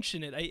you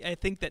mentioned it. I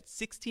think that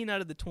 16 out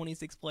of the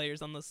 26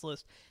 players on this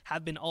list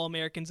have been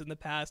All-Americans in the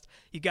past.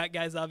 You got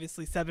guys,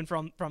 obviously, 7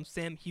 from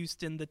Sam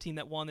Houston, the team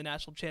that won the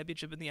national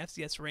championship in the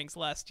FCS ranks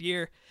last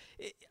year.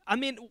 I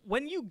mean,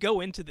 when you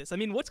go into this, I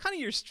mean, what's kind of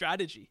your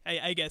strategy,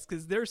 I guess,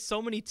 because there's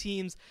so many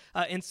teams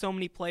and so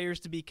many players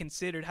to be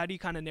considered. How do you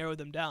kind of narrow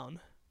them down?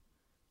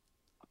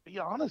 Be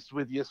honest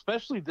with you,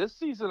 especially this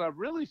season, I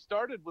really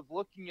started with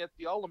looking at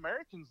the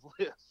All-Americans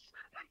list.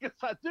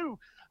 Because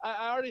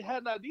I already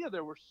had an idea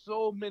there were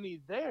so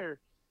many there.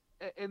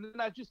 And then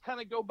I just kind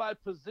of go by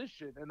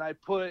position and I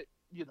put,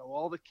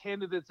 all the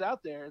candidates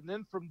out there. And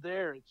then from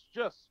there, it's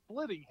just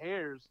splitting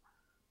hairs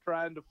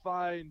trying to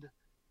find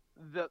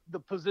the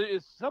position,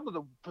 some of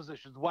the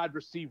positions, wide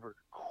receiver,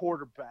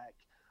 quarterback,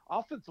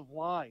 offensive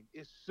line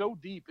is so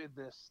deep in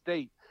this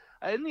state.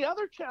 And the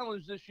other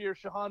challenge this year,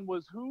 Shahan,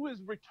 was who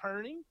is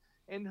returning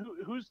and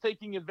who's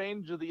taking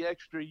advantage of the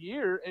extra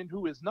year and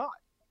who is not.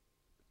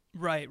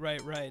 Right.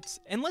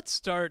 And let's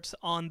start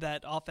on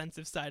that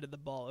offensive side of the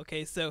ball,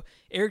 okay? So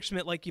Eric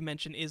Schmidt, like you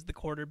mentioned, is the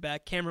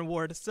quarterback. Cameron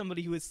Ward is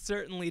somebody who is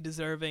certainly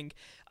deserving.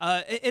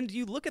 And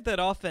you look at that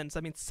offense,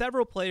 I mean,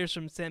 several players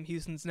from Sam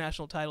Houston's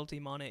national title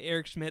team on it.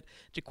 Eric Schmidt,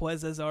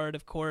 Jaquez Azard,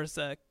 of course,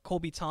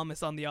 Colby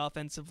Thomas on the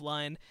offensive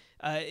line.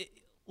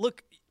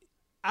 Look,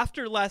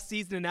 after last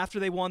season and after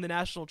they won the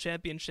national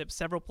championship,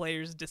 several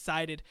players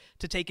decided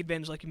to take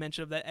advantage, like you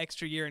mentioned, of that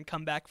extra year and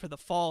come back for the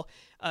fall.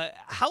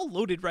 How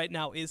loaded right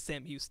now is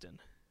Sam Houston?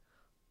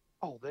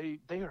 Oh, they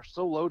are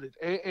so loaded.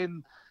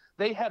 And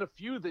they had a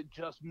few that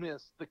just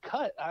missed the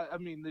cut. I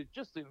mean, they're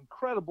just an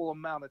incredible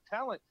amount of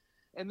talent.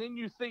 And then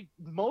you think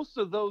most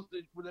of those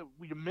that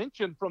we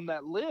mentioned from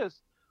that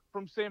list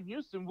from Sam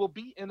Houston will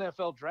be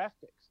NFL draft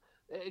picks.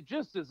 It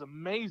just is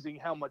amazing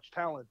how much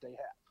talent they have.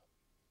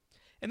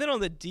 And then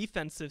on the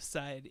defensive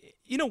side,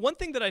 one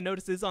thing that I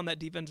noticed is on that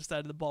defensive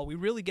side of the ball, we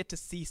really get to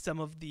see some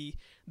of the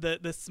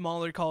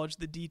smaller college,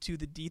 the D2,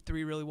 the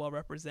D3 really well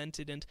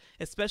represented. And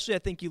especially I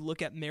think you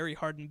look at Mary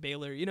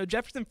Hardin-Baylor.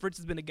 Jefferson Fritz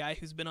has been a guy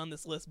who's been on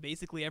this list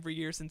basically every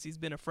year since he's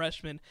been a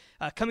freshman.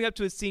 Coming up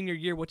to his senior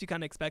year, what do you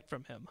kind of expect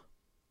from him?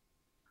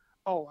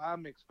 Oh,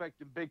 I'm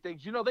expecting big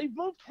things. They've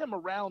moved him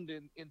around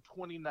in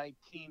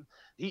 2019.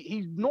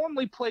 He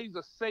normally plays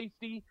a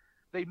safety.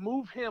 They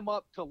move him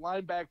up to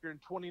linebacker in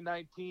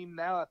 2019.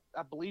 Now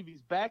I believe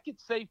he's back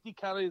at safety,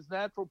 kind of his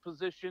natural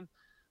position.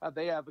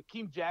 They have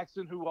Akeem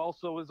Jackson, who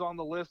also is on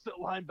the list at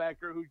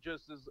linebacker, who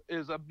just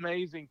is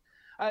amazing.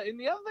 And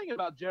the other thing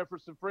about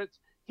Jefferson Fritz,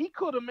 he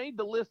could have made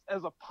the list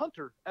as a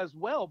punter as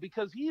well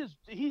because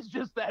he's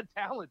just that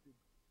talented.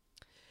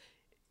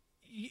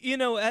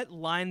 At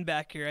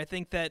linebacker, I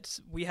think that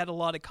we had a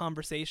lot of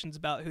conversations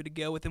about who to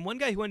go with. And one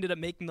guy who ended up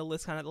making the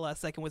list kind of at the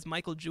last second was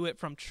Michael Jewett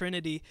from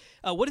Trinity.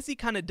 What has he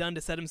kind of done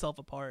to set himself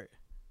apart?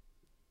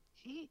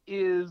 He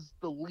is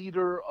the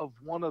leader of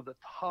one of the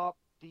top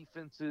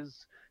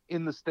defenses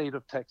in the state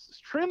of Texas.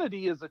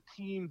 Trinity is a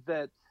team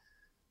that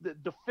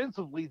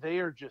defensively, they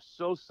are just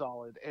so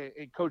solid.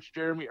 And Coach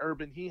Jeremy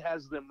Urban, he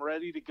has them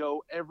ready to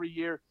go every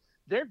year.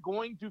 They're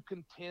going to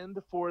contend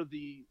for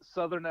the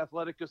Southern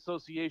Athletic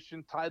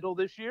Association title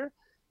this year.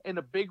 And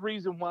a big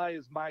reason why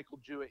is Michael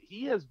Jewett.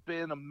 He has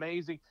been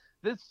amazing.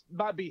 This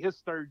might be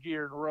his third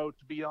year in a row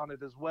to be on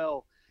it as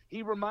well.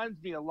 He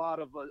reminds me a lot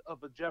of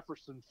a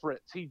Jefferson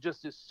Fritz. He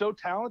just is so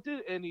talented,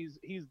 and he's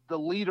the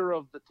leader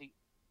of the team.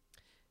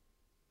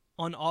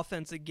 On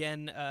offense,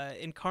 again,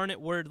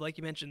 Incarnate Word, like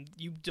you mentioned,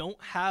 you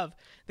don't have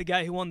the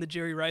guy who won the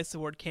Jerry Rice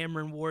Award,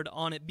 Cameron Ward,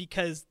 on it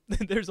because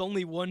there's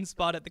only one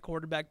spot at the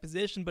quarterback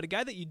position. But a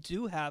guy that you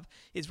do have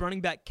is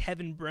running back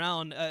Kevin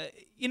Brown.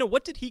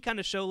 What did he kind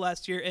of show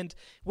last year? And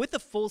with a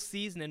full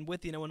season and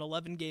with, an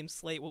 11-game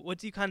slate, what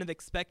do you kind of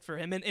expect for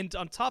him? And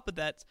on top of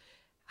that,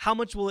 how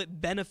much will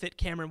it benefit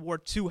Cameron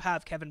Ward to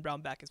have Kevin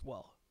Brown back as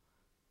well?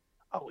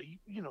 Oh,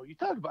 you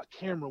talk about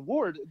Cameron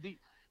Ward.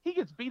 He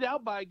gets beat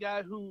out by a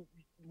guy who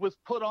was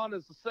put on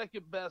as the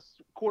second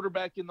best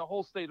quarterback in the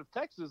whole state of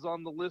Texas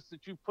on the list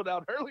that you put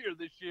out earlier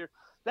this year.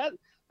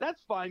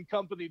 That's fine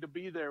company to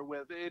be there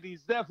with, and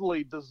he's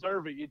definitely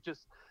deserving. It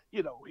just,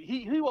 he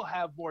will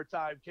have more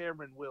time,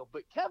 Cameron will,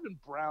 but Kevin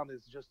Brown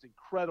is just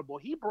incredible.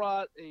 He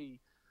brought a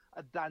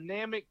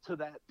dynamic to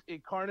that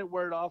incarnate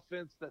word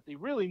offense that they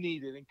really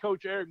needed. And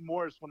Coach Eric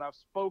Morris, when I've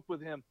spoke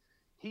with him,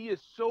 he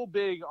is so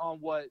big on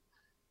what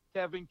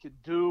Kevin can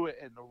do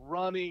and the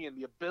running and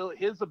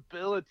his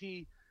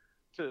ability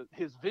to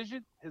his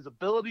vision, his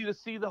ability to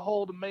see the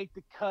hole to make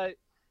the cut.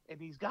 And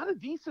he's got a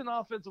decent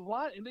offensive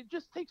line, and it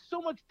just takes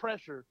so much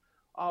pressure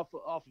off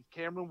of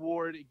Cameron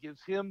Ward. It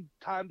gives him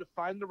time to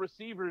find the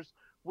receivers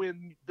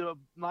when the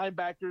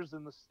linebackers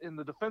and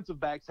the defensive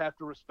backs have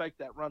to respect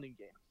that running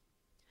game.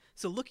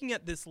 So looking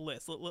at this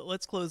list,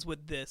 let's close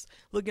with this.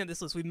 Looking at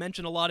this list, we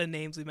mentioned a lot of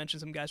names. We mentioned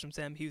some guys from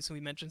Sam Houston.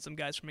 We mentioned some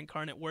guys from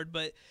Incarnate Word.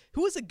 But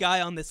who is a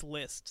guy on this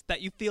list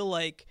that you feel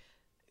like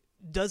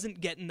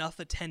doesn't get enough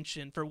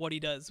attention for what he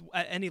does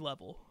at any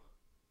level?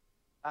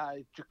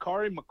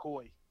 Jakari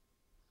McCoy.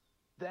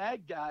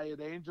 That guy at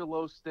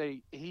Angelo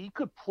State, he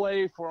could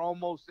play for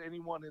almost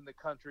anyone in the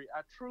country.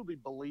 I truly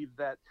believe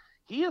that.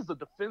 He is a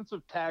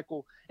defensive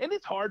tackle, and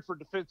it's hard for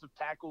defensive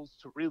tackles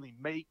to really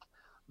make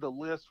the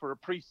list for a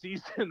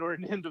preseason or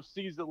an end of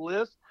season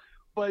list,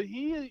 but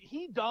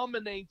he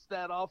dominates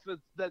that offense,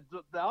 the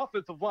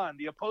offensive line,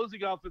 the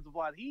opposing offensive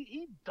line.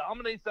 He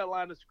dominates that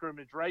line of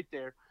scrimmage right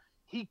there.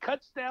 He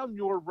cuts down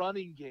your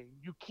running game.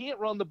 You can't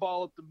run the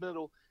ball up the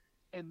middle,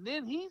 and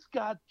then he's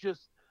got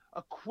just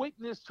a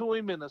quickness to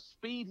him and a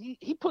speed.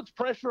 He puts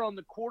pressure on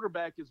the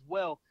quarterback as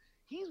well.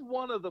 He's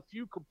one of the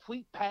few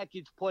complete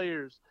package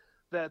players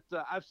that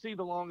I've seen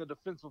along a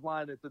defensive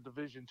line at the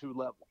Division II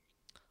level.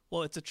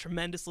 Well, it's a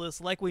tremendous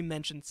list. Like we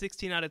mentioned,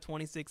 16 out of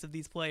 26 of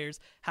these players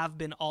have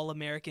been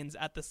All-Americans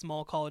at the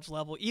small college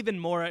level. Even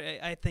more,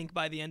 I think,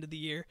 by the end of the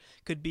year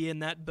could be in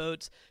that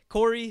boat.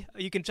 Corey,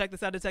 you can check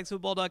this out at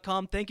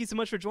TexasFootball.com. Thank you so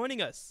much for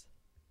joining us.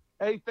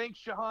 Hey, thanks,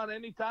 Shahan.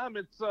 Anytime.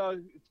 It's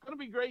going to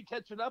be great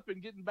catching up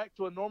and getting back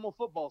to a normal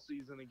football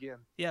season again.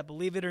 Yeah,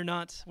 believe it or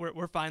not,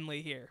 we're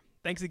finally here.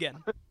 Thanks again.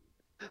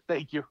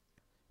 Thank you.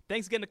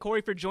 Thanks again to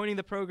Corey for joining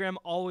the program.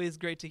 Always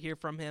great to hear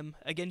from him.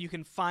 Again, you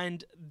can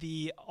find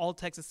the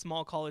All-Texas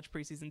Small College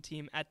preseason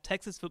team at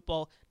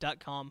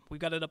TexasFootball.com. We've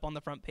got it up on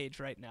the front page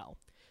right now.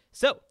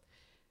 So,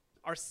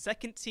 our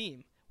second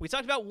team. We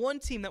talked about one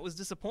team that was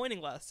disappointing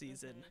last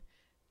season.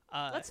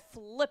 Let's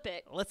flip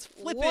it. Let's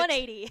flip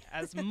 180. it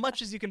as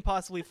much as you can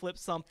possibly flip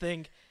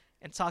something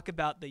and talk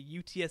about the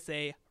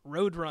UTSA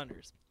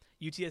Roadrunners.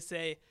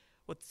 UTSA,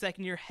 with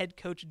second-year head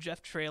coach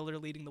Jeff Traylor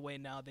leading the way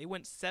now. They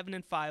went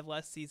 7-5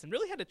 last season.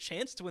 Really had a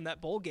chance to win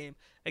that bowl game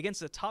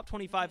against a top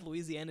 25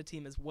 Louisiana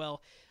team as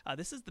well.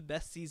 This is the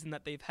best season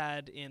that they've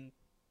had in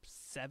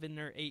 7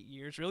 or 8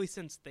 years, really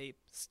since they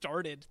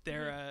started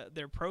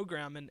their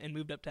program and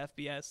moved up to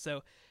FBS.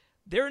 So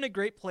they're in a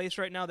great place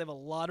right now. They have a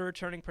lot of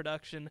returning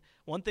production.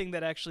 One thing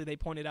that actually they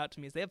pointed out to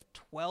me is they have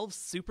 12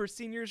 super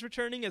seniors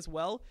returning as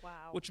well,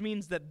 which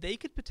means that they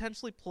could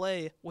potentially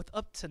play with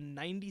up to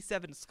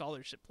 97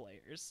 scholarship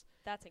players.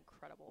 That's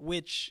incredible.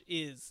 Which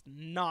is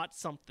not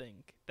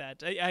something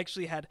that I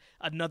actually had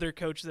another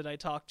coach that I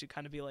talked to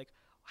kind of be like,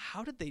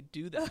 how did they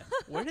do that?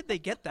 Where did they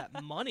get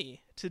that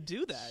money to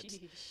do that?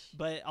 Sheesh.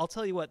 But I'll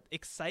tell you what,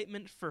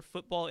 excitement for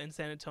football in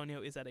San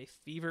Antonio is at a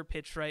fever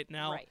pitch right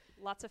now. Right.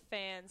 Lots of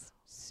fans,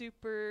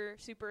 super,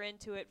 super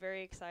into it,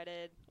 very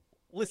excited.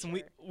 Listen,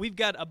 sure. we've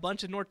got a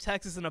bunch of North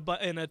Texas and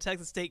a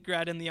Texas State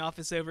grad in the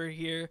office over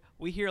here.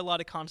 We hear a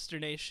lot of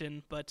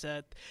consternation, but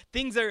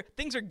things are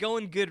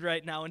going good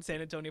right now in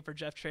San Antonio for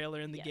Jeff Traylor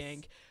and the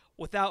gang.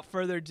 Without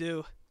further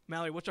ado,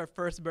 Mallory, what's our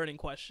first burning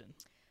question?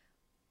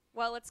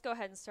 Well, let's go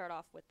ahead and start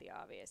off with the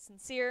obvious.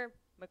 Sincere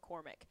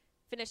McCormick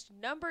finished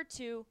number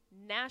 2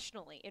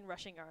 nationally in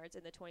rushing yards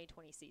in the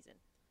 2020 season.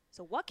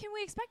 So what can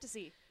we expect to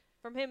see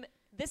from him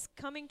this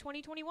coming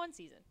 2021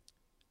 season?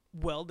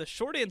 Well, the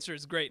short answer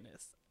is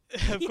greatness.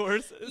 Of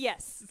course.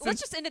 Yes. Let's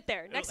just end it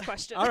there. Next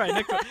question. All right.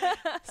 Next one.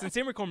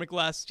 Sincere McCormick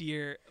last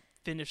year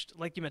finished,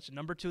 like you mentioned,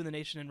 number 2 in the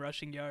nation in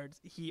rushing yards.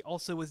 He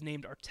also was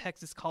named our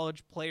Texas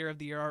College Player of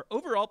the Year, our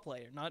overall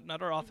player, not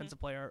our offensive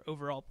player, our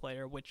overall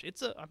player, which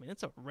it's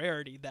a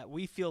rarity that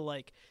we feel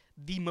like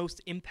the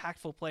most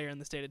impactful player in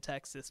the state of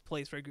Texas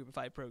plays for a Group of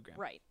 5 program.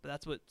 Right. But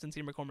that's what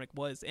Sincere McCormick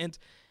was. And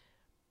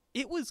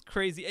it was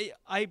crazy.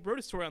 I wrote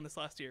a story on this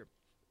last year.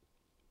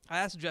 I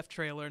asked Jeff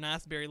Traylor and I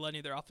asked Barry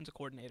Ludney, their offensive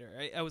coordinator.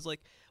 I was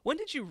like, when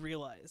did you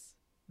realize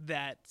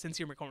that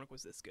Sincere McCormick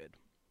was this good?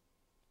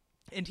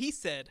 And he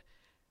said,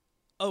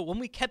 when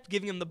we kept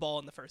giving him the ball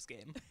in the first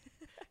game.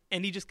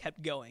 And he just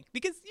kept going.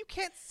 Because you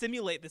can't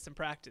simulate this in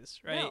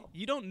practice, right? No.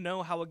 You don't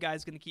know how a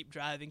guy's going to keep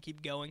driving,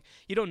 keep going.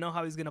 You don't know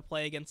how he's going to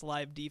play against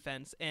live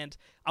defense. And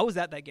I was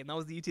at that game. That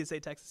was the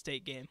UTSA Texas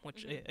State game,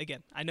 which,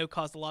 again, I know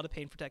caused a lot of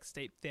pain for Texas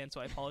State fans,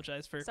 so I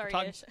apologize for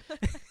talking.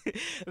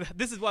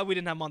 This is why we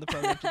didn't have him on the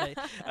program today.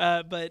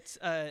 But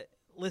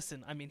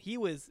listen, I mean,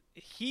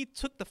 he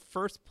took the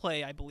first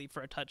play, I believe,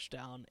 for a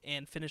touchdown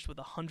and finished with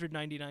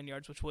 199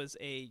 yards, which was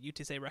a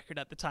UTSA record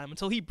at the time,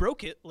 until he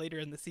broke it later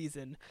in the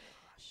season.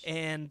 Gosh.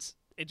 And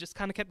it just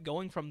kind of kept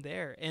going from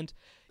there. And,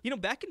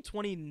 back in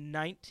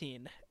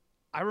 2019,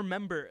 I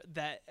remember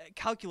that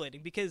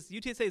calculating, because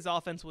UTSA's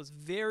offense was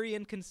very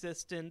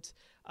inconsistent,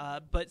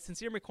 but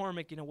Sincere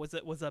McCormick,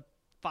 was a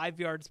 5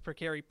 yards per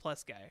carry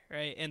plus guy,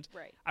 right? And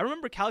right. I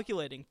remember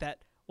calculating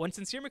that when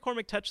Sincere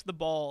McCormick touched the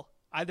ball,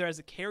 either as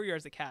a carry or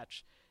as a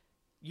catch,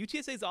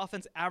 UTSA's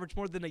offense averaged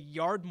more than a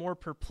yard more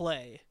per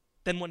play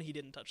than when he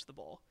didn't touch the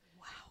ball.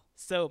 Wow.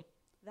 So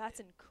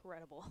that's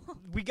incredible.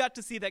 We got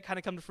to see that kind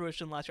of come to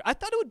fruition last year. I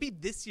thought it would be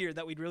this year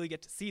that we'd really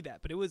get to see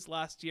that, but it was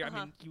last year. I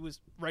mean, he was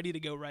ready to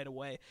go right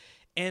away.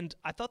 And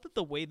I thought that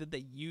the way that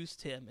they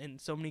used him in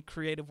so many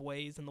creative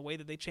ways and the way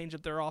that they changed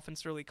up their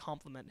offense to really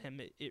complement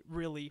him, it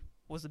really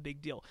was a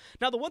big deal.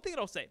 Now, the one thing that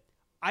I'll say,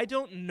 I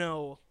don't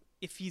know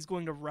if he's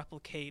going to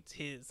replicate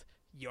his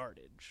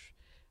yardage.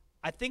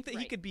 I think that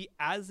he could be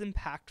as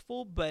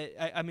impactful, but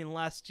I mean,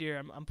 last year,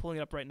 I'm pulling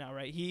it up right now,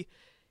 right? He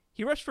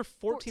rushed for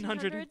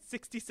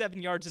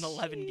 1,467 yards in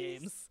 11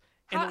 games.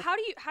 How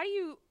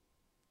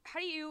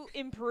do you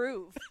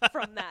improve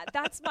from that?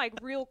 That's my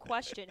real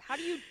question. How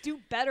do you do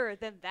better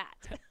than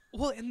that?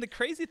 Well, and the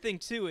crazy thing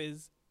too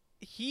is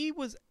he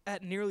was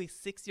at nearly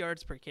 6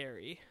 yards per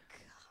carry.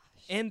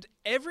 Gosh. And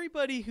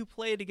everybody who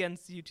played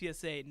against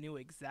UTSA knew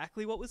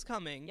exactly what was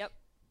coming. Yep.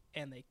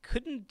 And they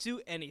couldn't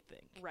do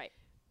anything. Right.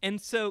 And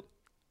so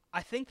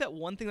I think that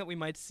one thing that we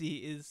might see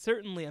is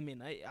certainly, I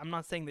mean, I'm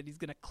not saying that he's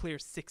going to clear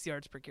 6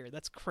 yards per carry.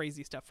 That's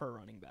crazy stuff for a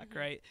running back,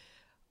 right?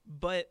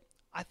 But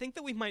I think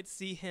that we might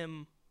see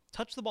him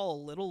touch the ball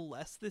a little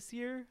less this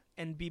year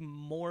and be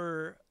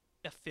more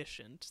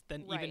efficient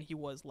than even he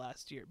was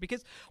last year.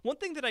 Because one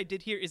thing that I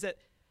did hear is that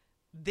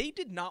they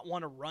did not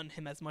want to run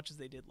him as much as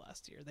they did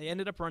last year. They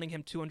ended up running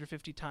him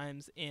 250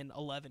 times in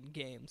 11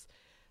 games.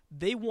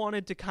 They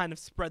wanted to kind of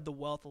spread the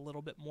wealth a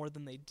little bit more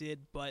than they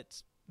did,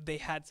 but they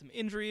had some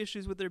injury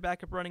issues with their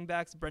backup running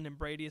backs. Brendan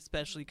Brady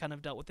especially kind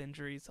of dealt with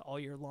injuries all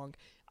year long.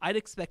 I'd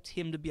expect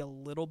him to be a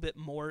little bit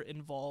more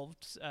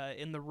involved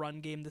in the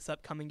run game this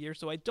upcoming year.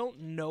 So I don't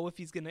know if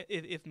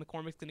if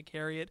McCormick's going to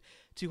carry it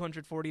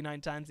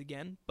 249 times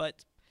again.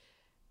 But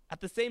at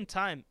the same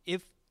time,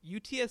 if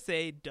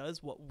UTSA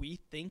does what we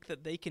think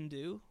that they can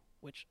do,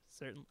 which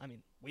certainly, I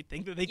mean, we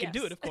think that they can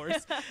do it, of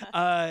course,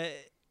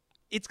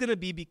 it's going to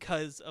be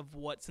because of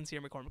what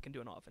Sincere McCormick can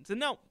do in offense. And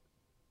now,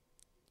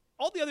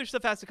 all the other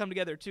stuff has to come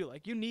together, too.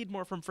 Like, you need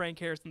more from Frank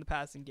Harris in the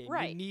passing game.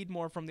 Right. You need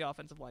more from the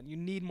offensive line. You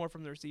need more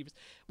from the receivers.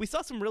 We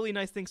saw some really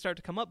nice things start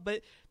to come up,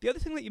 but the other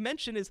thing that you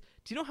mentioned is,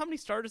 do you know how many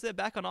starters they have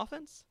back on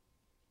offense?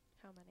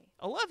 How many?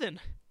 11.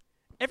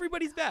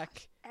 Everybody's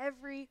back.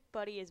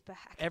 Everybody is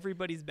back.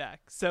 Everybody's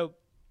back. So,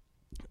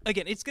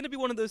 again, it's going to be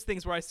one of those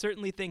things where I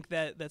certainly think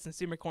that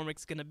Sincere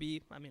McCormick's going to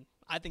be,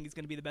 I think he's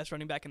going to be the best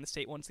running back in the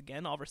state once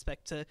again, all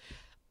respect to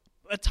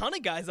a ton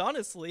of guys,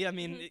 honestly. I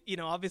mean,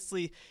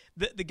 obviously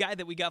the guy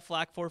that we got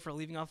flack for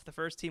leaving off the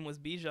first team was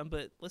Bijan,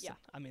 but listen,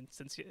 I mean,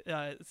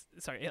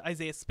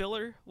 Isaiah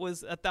Spiller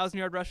was a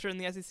 1,000-yard rusher in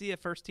the SEC, a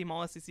first-team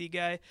All-SEC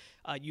guy.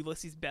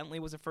 Ulysses Bentley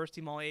was a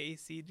first-team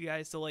All-AAC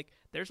guy. So,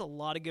 there's a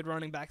lot of good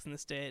running backs in the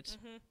state.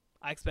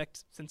 I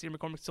expect Sincere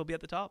McCormick to still be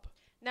at the top.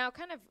 Now,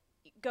 kind of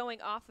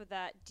going off of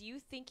that, do you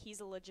think he's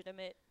a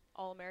legitimate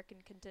All-American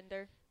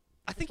contender?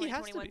 I think he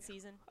has to be.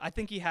 Season? I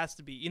think he has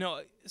to be.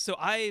 So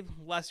I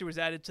last year was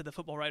added to the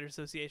Football Writers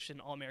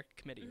Association All-American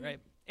Committee, right?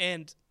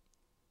 And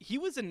he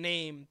was a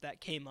name that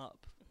came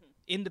up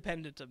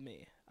independent of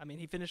me. I mean,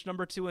 he finished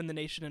number 2 in the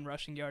nation in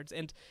rushing yards.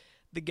 And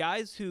the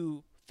guys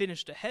who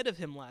finished ahead of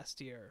him last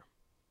year,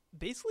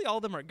 basically all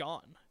of them are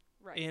gone.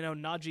 Right.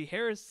 Najee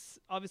Harris,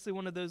 obviously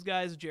one of those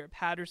guys. Jarrett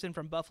Patterson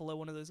from Buffalo,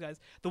 one of those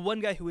guys. The one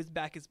guy who is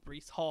back is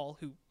Breece Hall,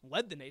 who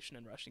led the nation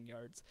in rushing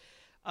yards.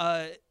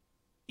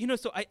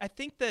 So I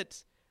think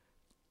that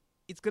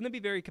it's going to be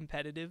very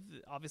competitive.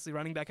 Obviously,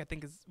 running back, I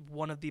think, is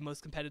one of the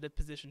most competitive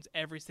positions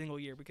every single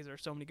year because there are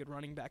so many good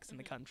running backs in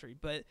the country.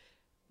 But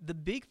the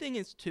big thing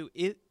is, too,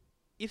 if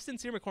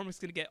Sincere McCormick's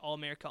going to get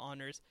All-America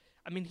honors,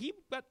 I mean, he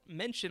got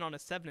mentioned on a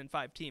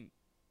 7-5 team.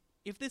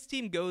 If this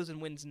team goes and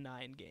wins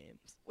 9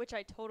 games. Which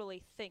I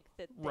totally think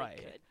that they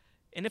could.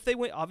 And if they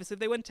win, obviously, if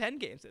they win 10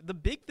 games. The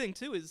big thing,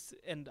 too, is,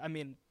 and I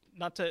mean,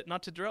 not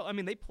to drill. I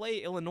mean, they play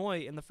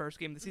Illinois in the first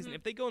game of the season.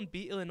 If they go and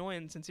beat Illinois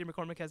and Sincere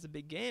McCormick has a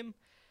big game,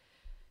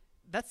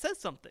 that says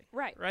something.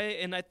 Right.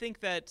 And I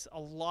think that a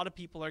lot of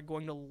people are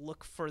going to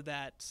look for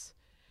that,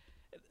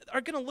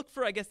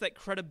 I guess, that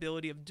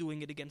credibility of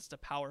doing it against a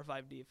Power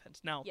 5 defense.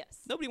 Now,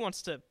 nobody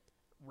wants to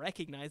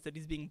recognize that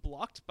he's being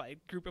blocked by a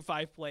group of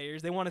 5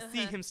 players. They want to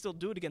see him still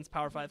do it against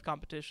Power 5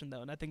 competition,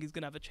 though, and I think he's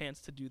going to have a chance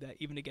to do that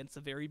even against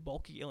a very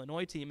bulky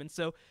Illinois team. And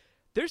so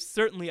there's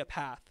certainly a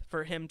path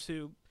for him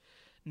to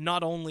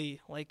not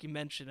only, like you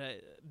mentioned,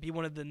 be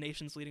one of the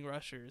nation's leading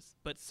rushers,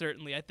 but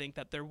certainly I think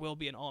that there will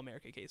be an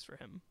All-America case for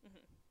him.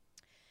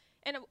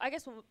 And I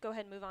guess we'll go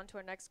ahead and move on to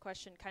our next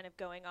question, kind of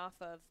going off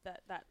of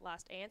that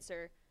last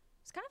answer.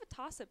 was kind of a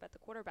toss-up at the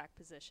quarterback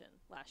position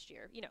last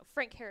year. You know,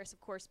 Frank Harris,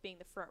 of course, being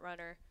the front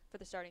runner for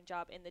the starting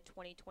job in the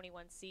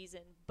 2021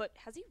 season. But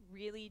has he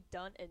really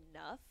done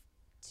enough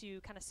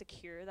to kind of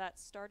secure that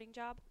starting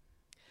job?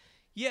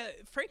 Yeah,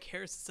 Frank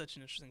Harris is such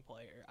an interesting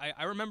player.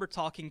 I remember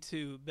talking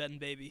to Ben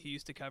Baby, who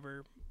used to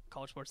cover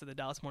college sports at the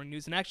Dallas Morning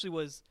News and actually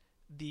was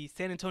the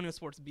San Antonio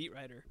sports beat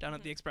writer down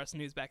at the Express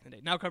News back in the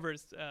day. Now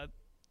covers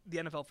the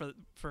NFL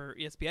for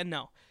ESPN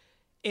now.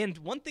 And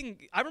one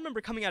thing, I remember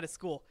coming out of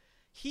school,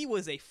 he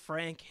was a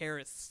Frank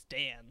Harris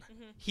stan.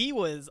 He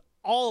was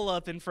all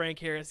up in Frank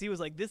Harris. He was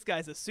like, this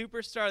guy's a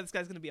superstar. This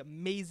guy's going to be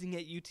amazing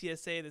at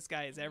UTSA. This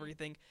guy is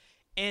everything.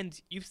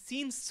 And you've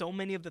seen so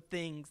many of the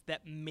things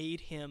that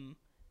made him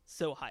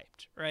so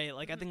hyped, right?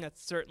 Like, I think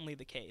that's certainly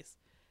the case.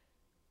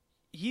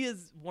 He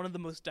is one of the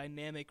most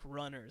dynamic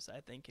runners, I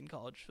think, in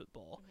college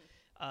football.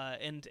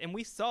 And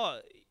we saw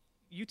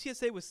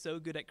UTSA was so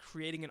good at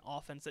creating an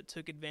offense that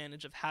took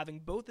advantage of having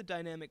both a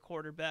dynamic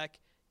quarterback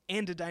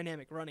and a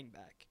dynamic running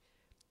back.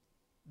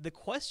 The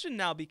question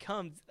now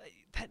becomes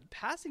that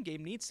passing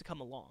game needs to come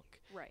along.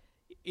 Right.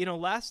 You know,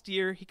 last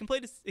year he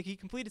completed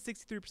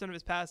 63% of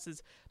his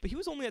passes, but he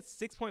was only at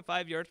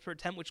 6.5 yards per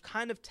attempt, which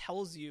kind of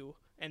tells you,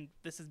 and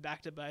this is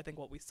backed up by I think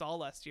what we saw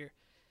last year,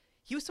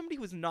 he was somebody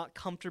who was not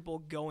comfortable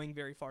going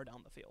very far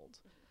down the field.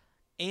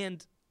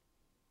 And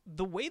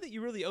the way that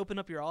you really open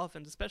up your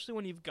offense, especially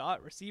when you've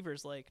got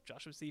receivers like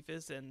Joshua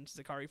Cephas and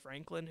Zachary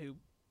Franklin, who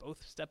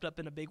both stepped up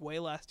in a big way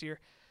last year,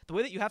 the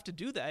way that you have to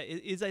do that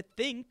is I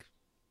think,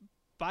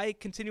 by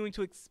continuing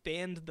to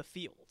expand the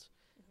field.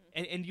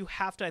 And you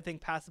have to, I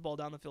think, pass the ball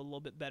down the field a little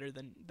bit better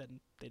than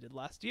they did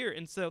last year.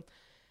 And so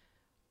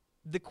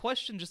the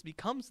question just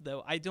becomes,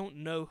 though, I don't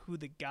know who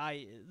the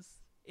guy is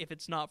if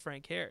it's not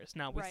Frank Harris.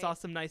 Now, we saw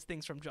some nice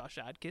things from Josh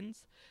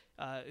Adkins,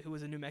 who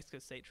was a New Mexico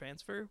State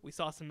transfer. We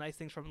saw some nice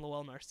things from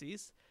Lowell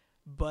Narcisse.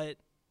 But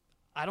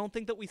I don't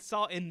think that we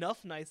saw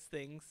enough nice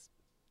things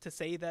to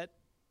say that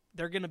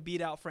they're going to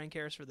beat out Frank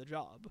Harris for the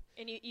job.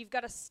 And you've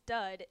got a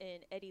stud in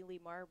Eddie Lee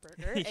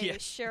Marburger, a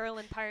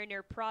Sherilyn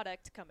Pioneer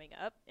product coming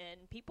up,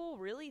 and people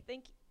really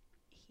think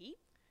he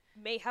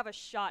may have a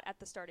shot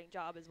at the starting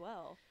job as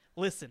well.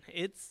 Listen,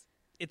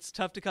 it's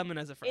tough to come in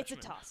as a freshman.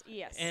 It's a toss,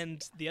 yes.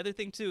 And the other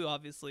thing, too,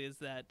 obviously, is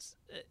that,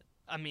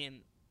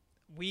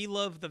 we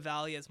love the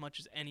Valley as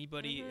much as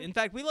anybody. In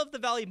fact, we love the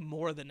Valley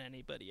more than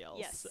anybody else.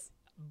 Yes.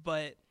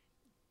 But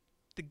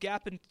the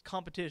gap in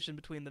competition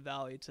between the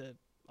Valley to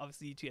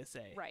obviously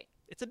UTSA. Right.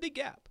 It's a big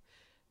gap.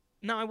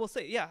 Now, I will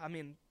say,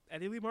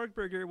 Eddie Lee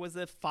Marburger was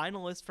a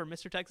finalist for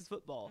Mr. Texas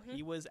football.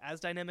 He was as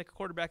dynamic a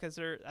quarterback as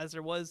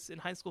there was in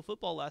high school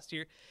football last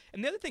year.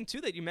 And the other thing, too,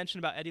 that you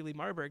mentioned about Eddie Lee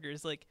Marburger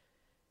is, like,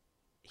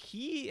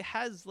 he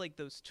has, like,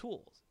 those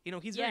tools. You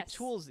know, he's very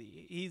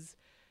toolsy.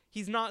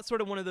 He's not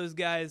sort of one of those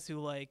guys who,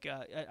 like,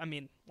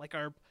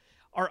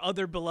 our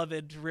other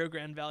beloved Rio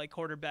Grande Valley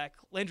quarterback,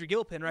 Landry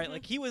Gilpin, right?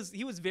 Like, he was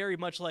very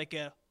much like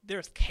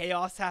there's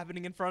chaos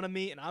happening in front of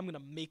me, and I'm going to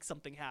make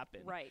something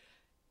happen. Right.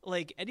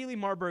 Like, Eddie Lee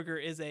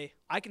Marburger is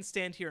I can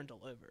stand here and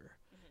deliver.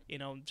 You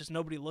know, just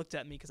nobody looked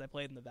at me because I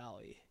played in the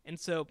Valley. And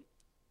so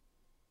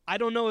I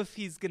don't know if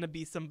he's going to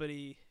be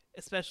somebody,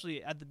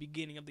 especially at the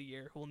beginning of the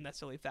year, who will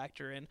necessarily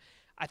factor in.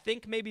 I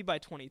think maybe by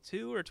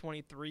 22 or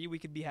 23 we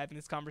could be having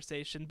this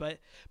conversation. But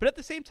at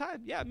the same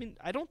time,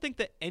 I don't think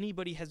that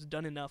anybody has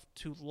done enough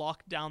to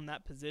lock down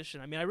that position.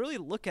 I really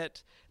look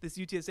at this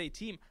UTSA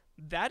team.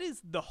 That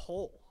is the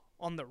hole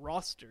on the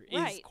roster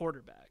is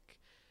quarterback.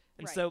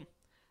 And so,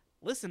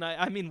 listen,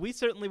 we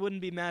certainly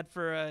wouldn't be mad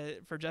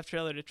for Jeff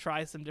Traylor to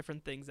try some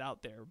different things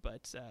out there.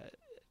 But,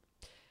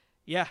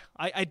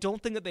 I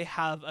don't think that they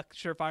have a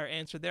surefire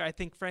answer there. I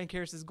think Frank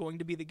Harris is going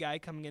to be the guy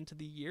coming into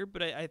the year,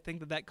 but I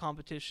think that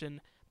competition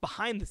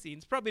behind the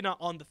scenes, probably not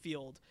on the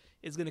field,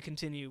 is going to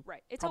continue.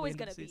 Right. It's always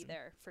going to be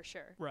there for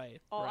sure.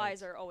 Right. All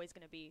eyes are always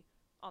going to be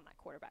on that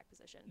quarterback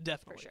position.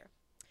 Definitely. For sure.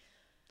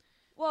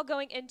 Well,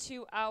 going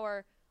into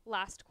our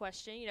last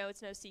question,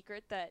 it's no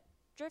secret that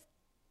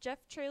Jeff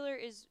Traylor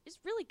is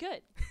really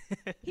good.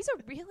 He's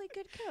a really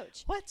good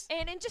coach. What?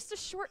 And in just a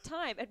short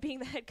time at being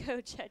the head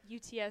coach at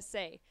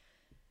UTSA.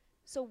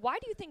 So why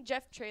do you think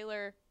Jeff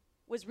Traylor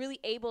was really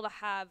able to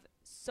have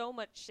so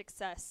much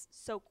success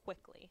so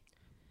quickly?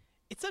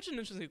 It's such an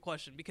interesting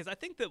question because I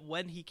think that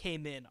when he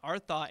came in, our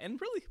thought, and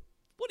really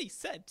what he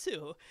said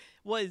too,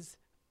 was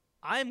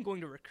I'm going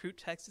to recruit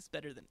Texas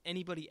better than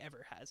anybody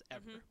ever has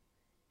ever.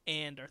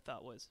 And our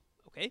thought was,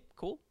 okay,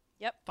 cool.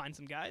 Yep. Find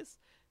some guys,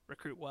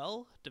 recruit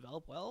well,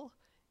 develop well,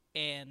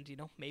 and,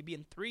 maybe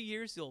in 3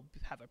 years you'll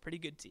have a pretty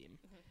good team.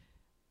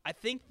 I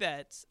think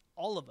that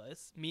all of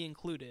us, me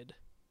included,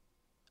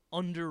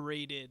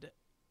 underrated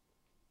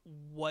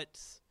what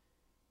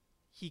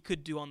he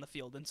could do on the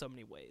field in so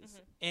many ways.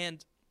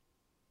 And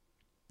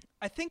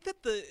I think that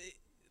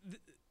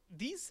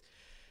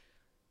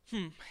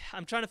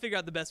I'm trying to figure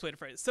out the best way to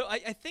phrase it. So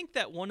I think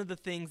that one of the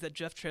things that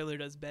Jeff Traylor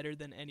does better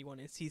than anyone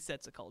is he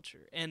sets a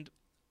culture. And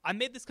I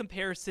made this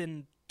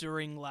comparison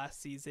during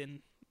last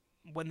season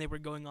when they were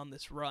going on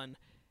this run.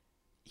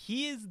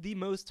 He is the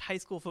most high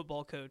school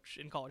football coach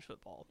in college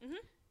football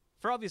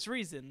for obvious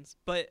reasons,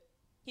 but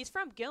He's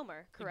from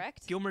Gilmer,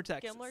 correct? Gilmer,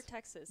 Texas. Gilmer,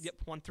 Texas. Yep,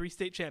 won 3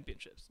 state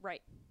championships.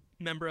 Right.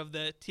 Member of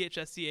the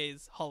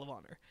THSCA's Hall of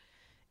Honor.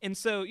 And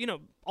so,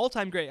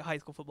 all-time great high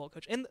school football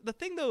coach. And the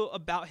thing, though,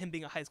 about him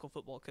being a high school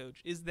football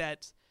coach is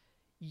that,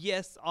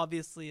 yes,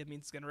 obviously, it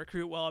means he's going to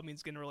recruit well. It means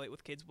he's going to relate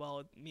with kids well.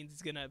 It means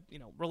he's going to,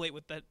 relate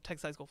with the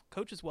Texas high school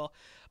coaches well.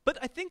 But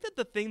I think that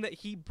the thing that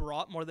he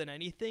brought more than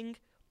anything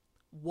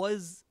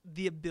was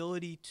the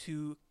ability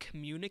to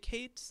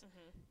communicate.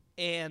 Mm-hmm.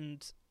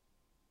 And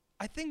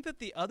I think that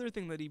the other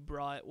thing that he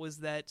brought was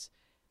that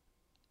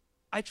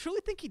I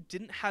truly think he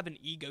didn't have an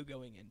ego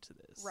going into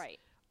this. Right.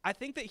 I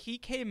think that he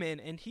came in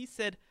and he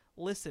said,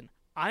 listen,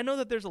 I know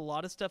that there's a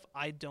lot of stuff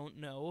I don't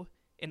know,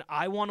 and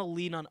I want to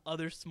lean on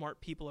other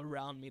smart people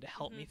around me to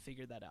help me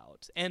figure that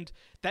out. And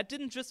that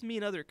didn't just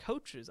mean other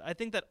coaches. I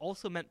think that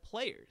also meant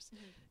players.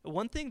 Mm-hmm.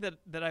 One thing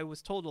that I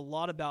was told a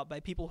lot about by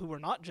people who were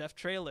not Jeff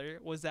Traylor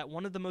was that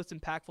one of the most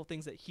impactful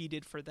things that he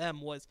did for them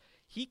was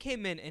he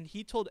came in and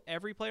he told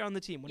every player on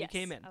the team when he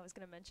came in. I was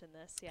going to mention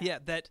this. Yeah,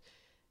 that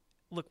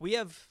look, we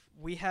have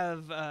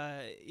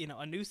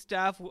a new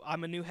staff.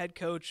 I'm a new head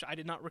coach. I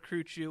did not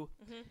recruit you.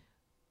 Mm-hmm.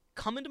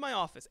 Come into my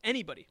office.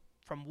 Anybody,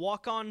 from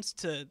walk-ons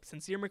to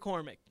Sincere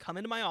McCormick, come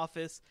into my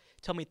office.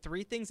 Tell me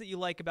 3 things that you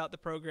like about the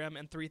program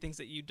and 3 things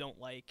that you don't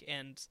like.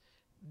 And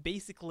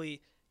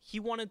basically, he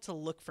wanted to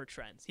look for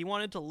trends. He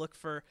wanted to look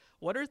for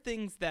what are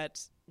things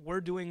that we're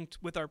doing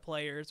with our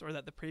players or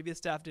that the previous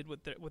staff did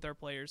with our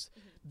players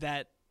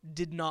that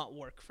did not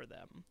work for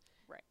them.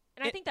 Right.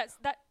 And I think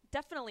that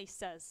definitely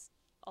says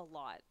a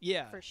lot.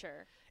 Yeah. For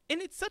sure.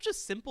 And it's such a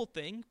simple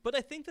thing, but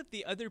I think that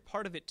the other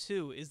part of it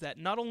too is that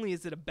not only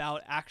is it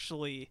about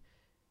actually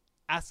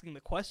asking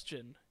the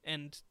question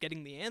and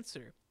getting the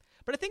answer,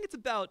 but I think it's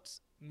about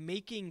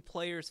making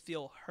players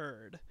feel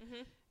heard.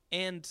 Mm-hmm.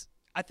 And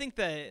I think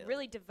that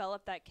really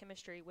develop that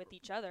chemistry with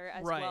each other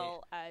as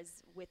well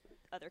as with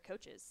other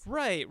coaches.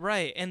 Right.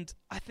 And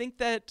I think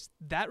that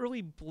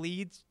really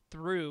bleeds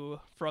through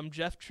from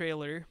Jeff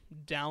Traylor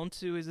down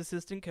to his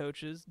assistant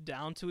coaches,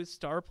 down to his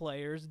star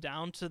players,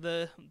 down to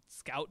the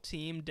scout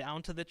team,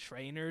 down to the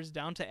trainers,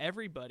 down to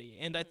everybody.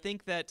 And I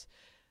think that,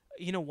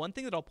 one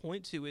thing that I'll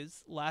point to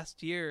is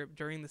last year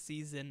during the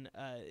season,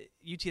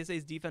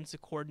 UTSA's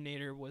defensive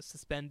coordinator was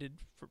suspended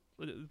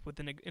with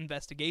an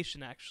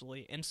investigation,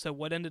 actually. And so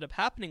what ended up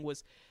happening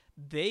was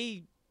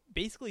they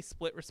basically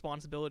split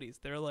responsibilities.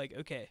 They're like,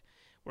 okay,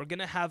 we're going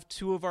to have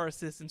 2 of our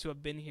assistants who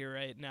have been here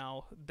right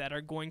now that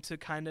are going to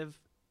kind of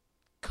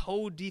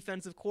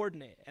co-defensive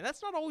coordinate. And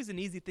that's not always an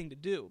easy thing to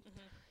do.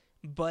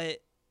 Mm-hmm. But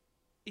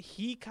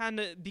he kind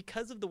of,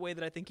 because of the way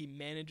that I think he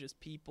manages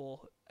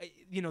people,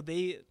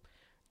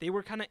 they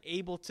were kind of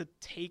able to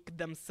take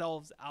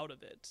themselves out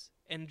of it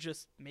and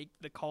just make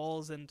the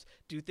calls and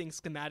do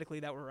things schematically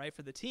that were right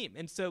for the team.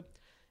 And so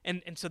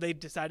they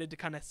decided to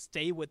kind of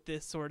stay with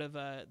this sort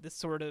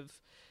of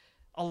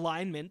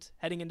alignment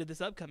heading into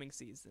this upcoming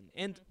season.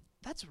 And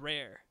that's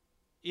rare.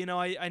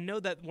 I know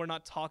that we're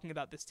not talking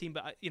about this team,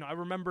 but I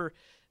remember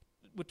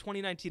with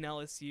 2019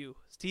 LSU,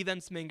 Steve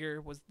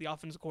Ensminger was the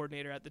offensive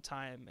coordinator at the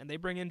time, and they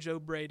bring in Joe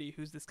Brady,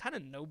 who's this kind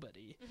of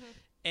nobody. Mm-hmm.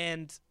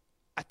 And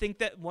I think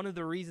that one of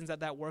the reasons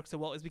that worked so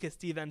well is because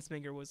Steve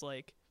Ensminger was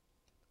like,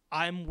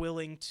 I'm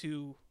willing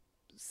to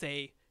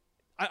say,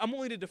 I'm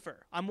willing to defer.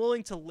 I'm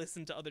willing to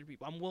listen to other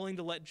people. I'm willing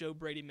to let Joe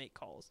Brady make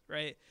calls,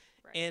 right?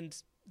 And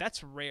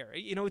that's rare.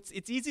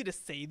 It's easy to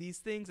say these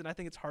things, and I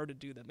think it's hard to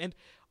do them. And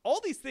all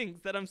these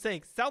things that I'm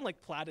saying sound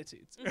like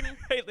platitudes,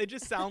 right? They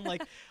just sound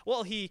like,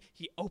 well, he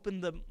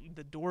opened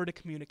the door to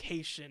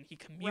communication. He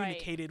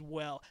communicated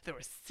well. There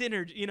was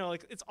synergy.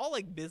 It's all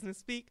like business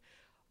speak.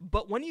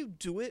 But when you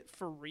do it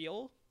for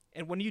real,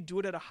 and when you do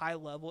it at a high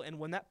level, and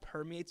when that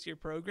permeates your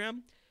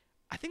program,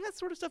 I think that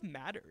sort of stuff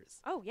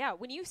matters. Oh yeah,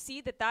 when you see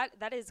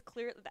that is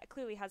clear, that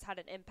clearly has had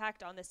an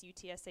impact on this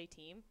UTSA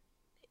team,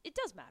 it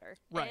does matter,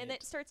 right? And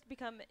it starts to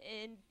become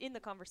in the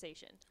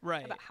conversation,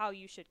 right, about how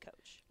you should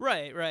coach.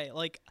 Right.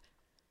 Like,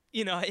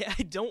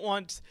 I don't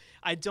want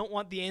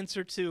the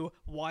answer to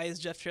why is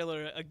Jeff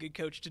Traylor a good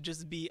coach to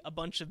just be a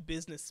bunch of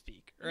business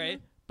speak, right?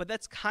 Mm-hmm. But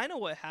that's kind of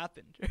what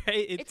happened,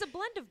 right? It's a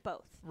blend of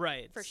both,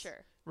 right? For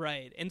sure,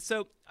 right. And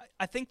so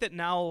I think that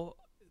now,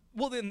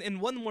 well,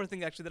 and one more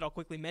thing actually that I'll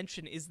quickly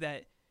mention is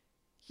that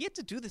he had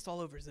to do this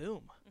all over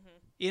Zoom.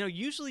 Mm-hmm.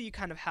 Usually you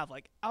kind of have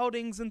like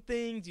outings and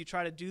things. You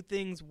try to do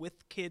things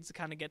with kids to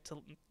kind of get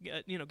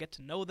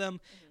to know them.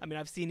 Mm-hmm. I mean,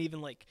 I've seen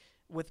even like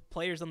with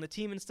players on the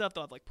team and stuff,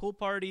 they'll have like pool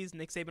parties.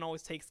 Nick Saban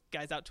always takes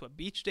guys out to a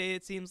beach day,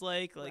 it seems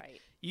like.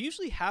 You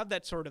usually have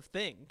that sort of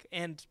thing.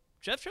 And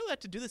Jeff Traylor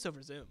had to do this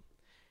over Zoom.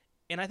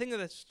 And I think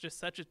that's just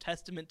such a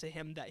testament to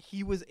him that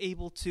he was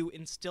able to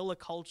instill a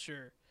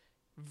culture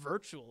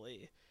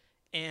virtually.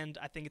 And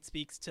I think it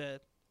speaks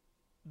to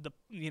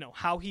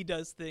how he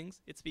does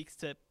things. It speaks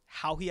to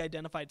how he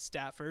identified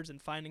staffers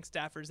and finding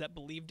staffers that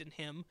believed in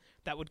him,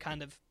 that would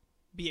kind of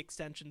be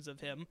extensions of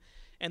him,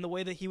 and the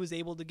way that he was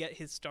able to get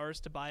his stars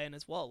to buy in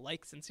as well,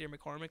 like Sincere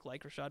McCormick,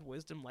 like Rashad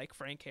Wisdom, like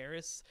Frank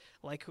Harris,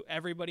 like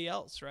everybody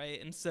else,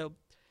 right? And so,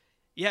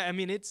 yeah, I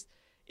mean, it's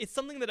it's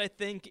something that I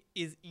think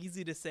is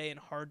easy to say and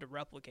hard to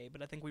replicate,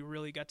 but I think we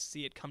really got to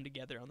see it come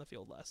together on the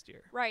field last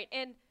year. Right,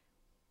 and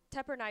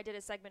Tepper and I did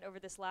a segment over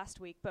this last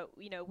week, but,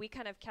 we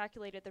kind of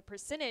calculated the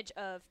percentage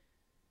of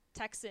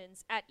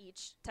Texans at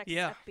each Texas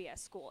FBS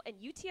school, and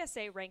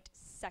UTSA ranked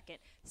second.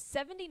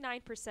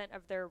 79%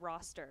 of their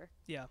roster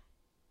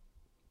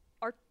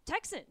are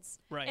Texans.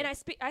 Right. And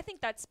I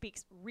think that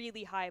speaks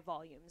really high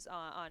volumes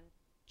on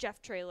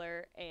Jeff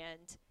Traylor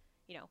and,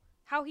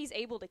 how he's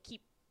able to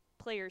keep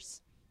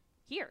players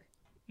here.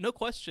 No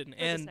question.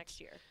 And this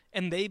next year.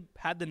 And they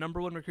had the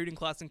number 1 recruiting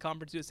class in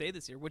Conference USA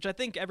this year, which I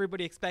think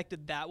everybody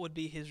expected that would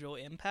be his real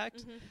impact.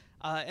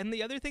 Mm-hmm. And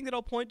the other thing that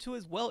I'll point to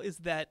as well is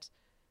that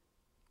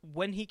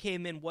when he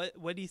came in,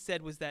 what he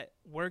said was that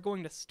we're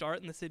going to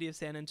start in the city of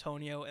San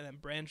Antonio and then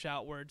branch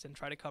outwards and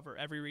try to cover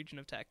every region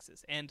of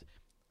Texas. And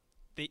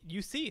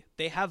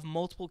they have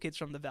multiple kids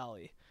from the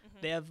Valley. Mm-hmm.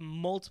 They have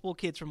multiple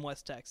kids from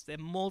West Texas. They have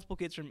multiple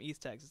kids from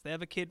East Texas. They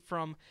have a kid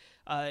from,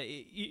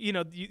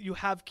 you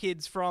have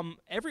kids from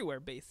everywhere,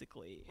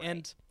 basically. Right.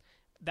 And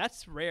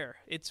that's rare.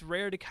 It's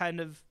rare to kind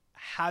of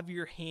have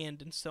your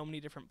hand in so many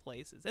different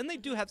places. And they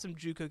do have some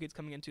JUCO kids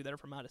coming in, too, that are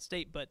from out of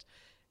state, but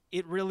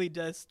it really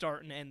does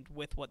start and end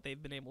with what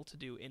they've been able to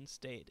do in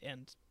state.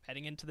 And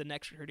heading into the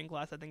next recruiting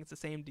class, I think it's the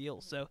same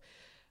deal. So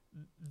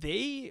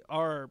they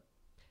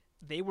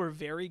were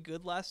very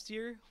good last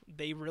year.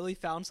 They really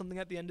found something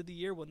at the end of the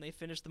year when they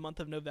finished the month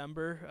of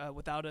November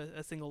without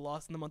a single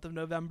loss in the month of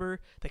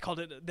November. They called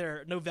it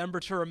their November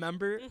to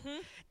remember. Mm-hmm.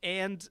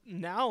 And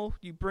now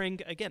you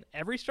bring, again,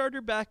 every starter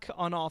back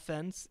on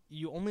offense.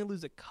 You only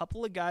lose a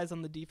couple of guys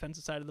on the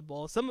defensive side of the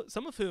ball, some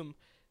of whom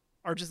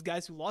are just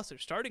guys who lost their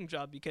starting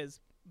job because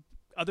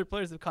other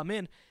players have come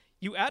in.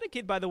 You add a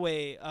kid, by the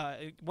way,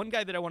 one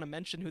guy that I want to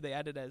mention who they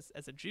added as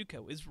a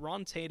JUCO is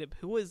Ron Tatum,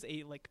 who was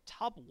a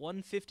top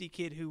 150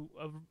 kid who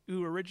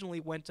originally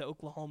went to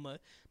Oklahoma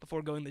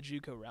before going the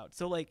JUCO route.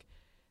 So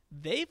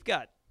they've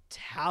got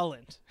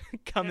talent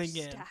coming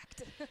in.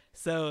 Stacked.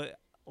 So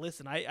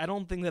listen, I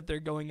don't think that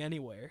they're going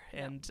anywhere.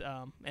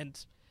 No.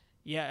 And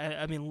yeah,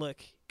 I mean, look,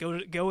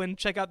 go and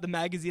check out the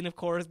magazine, of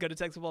course. Go to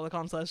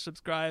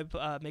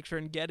TexasFootball.com/subscribe. Make sure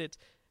and get it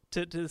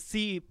to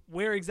see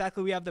where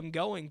exactly we have them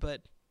going,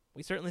 but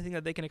we certainly think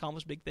that they can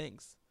accomplish big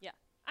things. Yeah.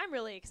 I'm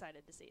really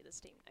excited to see this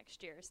team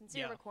next year.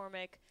 Sincere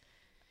McCormick,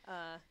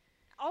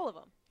 all of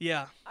them.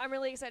 Yeah. I'm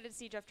really excited to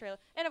see Jeff Traylor.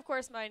 And, of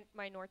course,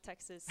 my North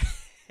Texas.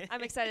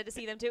 I'm excited to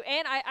see them, too.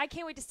 And I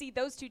can't wait to see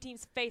those two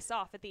teams face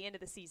off at the end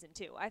of the season,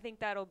 too. I think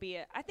that'll be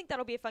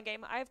a fun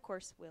game. I, of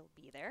course, will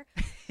be there.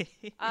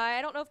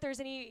 I don't know if there's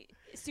any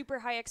super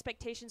high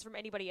expectations from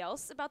anybody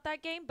else about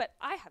that game, but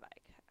I have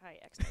high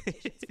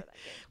expectations for that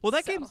game. Well,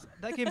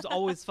 that game's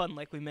always fun,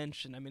 like we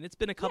mentioned. I mean, it's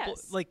been a couple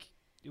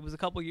it was a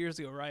couple years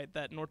ago, right,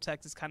 that North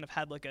Texas kind of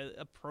had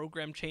a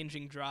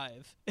program-changing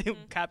drive,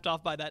 capped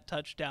off by that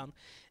touchdown.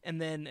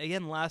 And then,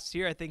 again, last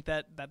year, I think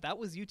that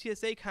was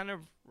UTSA kind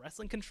of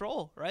wrestling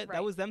control, right?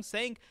 That was them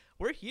saying,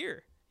 we're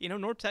here.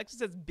 North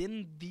Texas has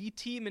been the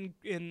team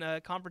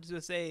in Conference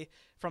USA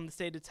from the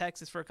state of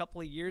Texas for a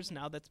couple of years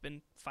now that's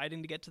been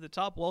fighting to get to the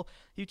top. Well,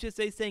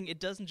 UTSA is saying it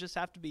doesn't just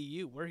have to be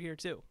you. We're here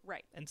too.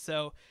 Right. And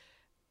so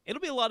it'll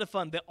be a lot of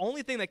fun. The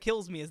only thing that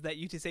kills me is that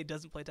UTSA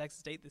doesn't play Texas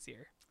State this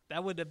year.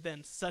 That would have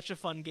been such a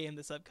fun game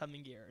this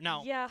upcoming year.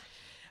 Now, yeah.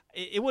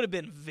 It would have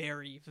been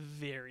very,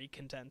 very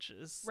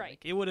contentious. Right.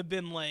 It would have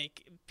been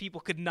people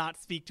could not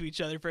speak to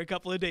each other for a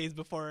couple of days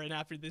before and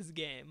after this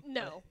game.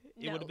 No.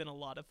 It would have been a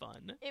lot of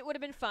fun. It would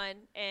have been fun,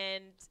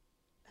 and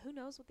who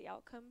knows what the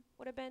outcome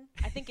would have been.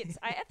 I think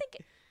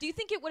do you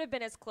think it would have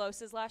been as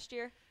close as last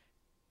year?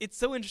 It's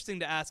so interesting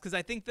to ask because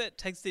I think that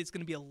Texas State's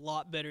going to be a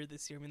lot better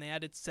this year. I mean, they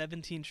added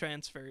 17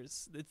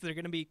 transfers. They're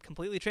going to be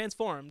completely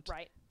transformed.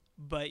 Right.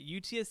 But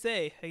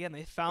UTSA, again,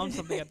 they found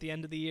something at the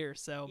end of the year.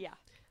 So yeah.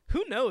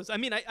 Who knows? I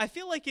mean, I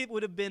feel like it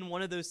would have been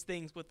one of those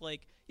things with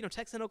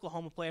Texas and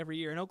Oklahoma play every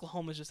year, and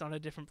Oklahoma's just on a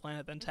different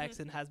planet than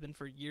Texas has been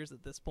for years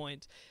at this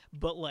point.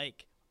 But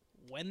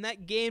when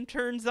that game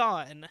turns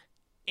on,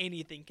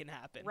 anything can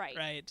happen.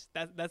 Right.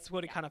 That's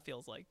what it kind of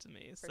feels like to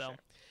me. For sure.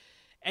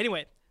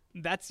 Anyway,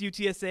 that's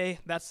UTSA.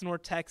 That's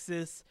North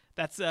Texas.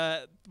 That's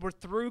we're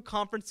through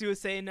Conference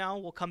USA now.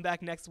 We'll come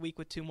back next week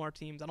with 2 more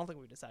teams. I don't think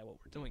we decided what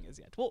we're doing as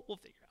yet. We'll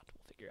figure out.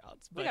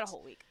 We got a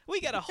whole week. We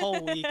got a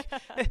whole week.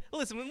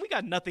 Listen, we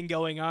got nothing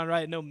going on,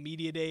 right? No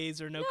media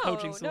days or no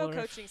coaching school. No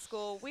coaching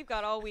school. We've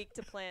got all week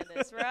to plan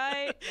this,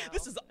 right? No,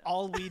 this is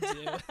all we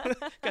do.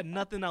 Got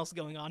nothing else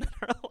going on in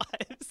our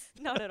lives.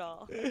 Not at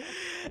all.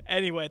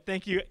 Anyway,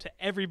 thank you to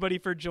everybody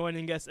for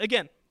joining us.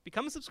 Again,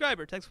 become a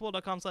subscriber.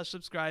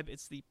 TexasFootball.com/subscribe.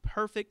 It's the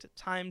perfect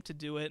time to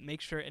do it. Make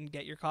sure and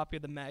get your copy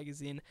of the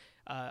magazine.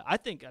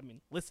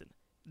 Listen.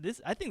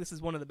 I think this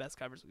is one of the best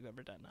covers we've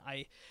ever done.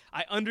 I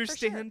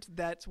understand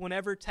that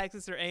whenever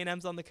Texas or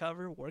A&M's on the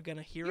cover, we're going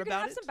to hear about it. You're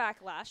going to have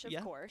some backlash,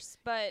 of course.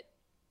 But,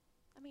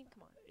 I mean,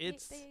 come on.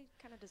 They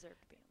kind of deserve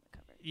to be on the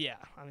cover. Yeah.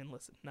 I mean,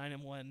 listen,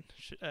 9-1,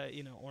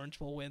 Orange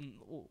Bowl win.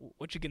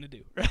 What you going to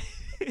do, right?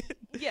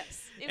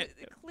 Yes. It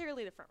was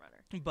clearly the front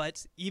runner.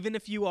 But even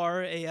if you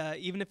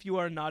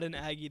are not an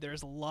Aggie,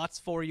 there's lots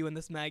for you in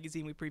this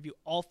magazine. We preview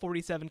all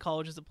 47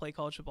 colleges that play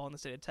college football in the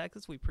state of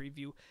Texas. We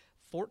preview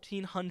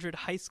 1,400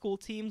 high school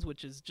teams,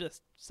 which is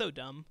just so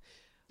dumb.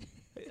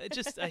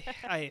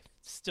 I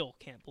still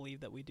can't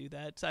believe that we do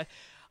that. I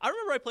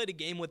remember I played a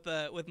game with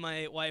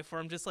my wife where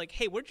I'm just like,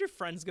 hey, where'd your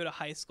friends go to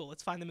high school?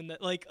 Let's find them in the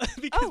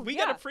because we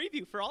got a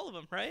preview for all of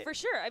them, right? For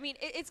sure. I mean,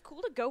 it's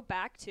cool to go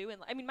back to,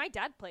 and I mean, my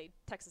dad played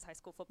Texas high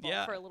school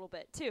football for a little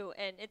bit too,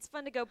 and it's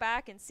fun to go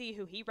back and see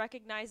who he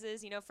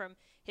recognizes, from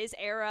his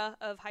era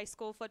of high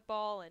school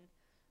football.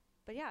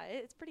 But yeah,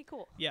 it's pretty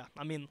cool. Yeah,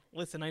 I mean,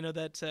 listen, I know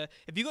that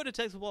if you go to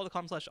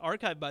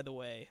texasfootball.com/archive, by the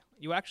way,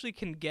 you actually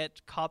can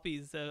get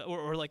copies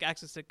or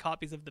access to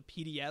copies of the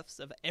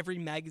PDFs of every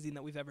magazine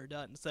that we've ever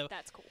done. So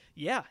that's cool.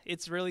 Yeah,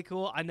 it's really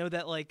cool. I know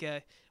that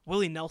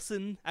Willie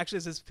Nelson actually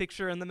has his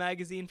picture in the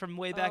magazine from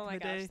way back in the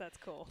day. Oh my gosh, that's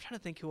cool. I'm trying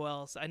to think who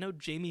else. I know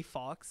Jamie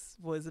Foxx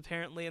was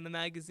apparently in the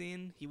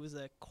magazine. He was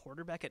a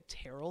quarterback at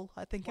Terrell,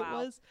 I think it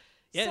was.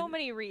 Yeah, so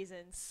many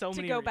reasons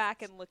to go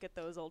back and look at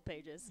those old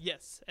pages.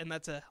 Yes, and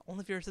that's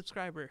only if you're a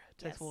subscriber.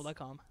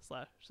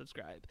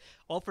 TexasFootball.com/subscribe.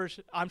 Well,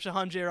 I'm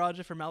Shahan J.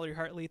 Raja for Mallory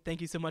Hartley.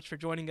 Thank you so much for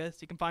joining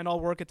us. You can find all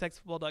work at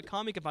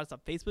TexasFootball.com. You can find us on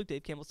Facebook,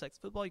 Dave Campbell's Texas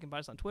Football. You can find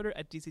us on Twitter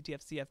at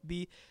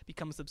DCTFCFB.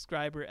 Become a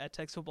subscriber at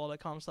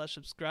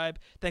TexasFootball.com/subscribe.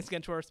 Thanks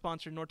again to our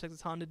sponsor, North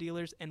Texas Honda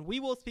Dealers, and we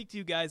will speak to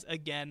you guys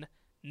again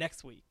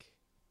next week.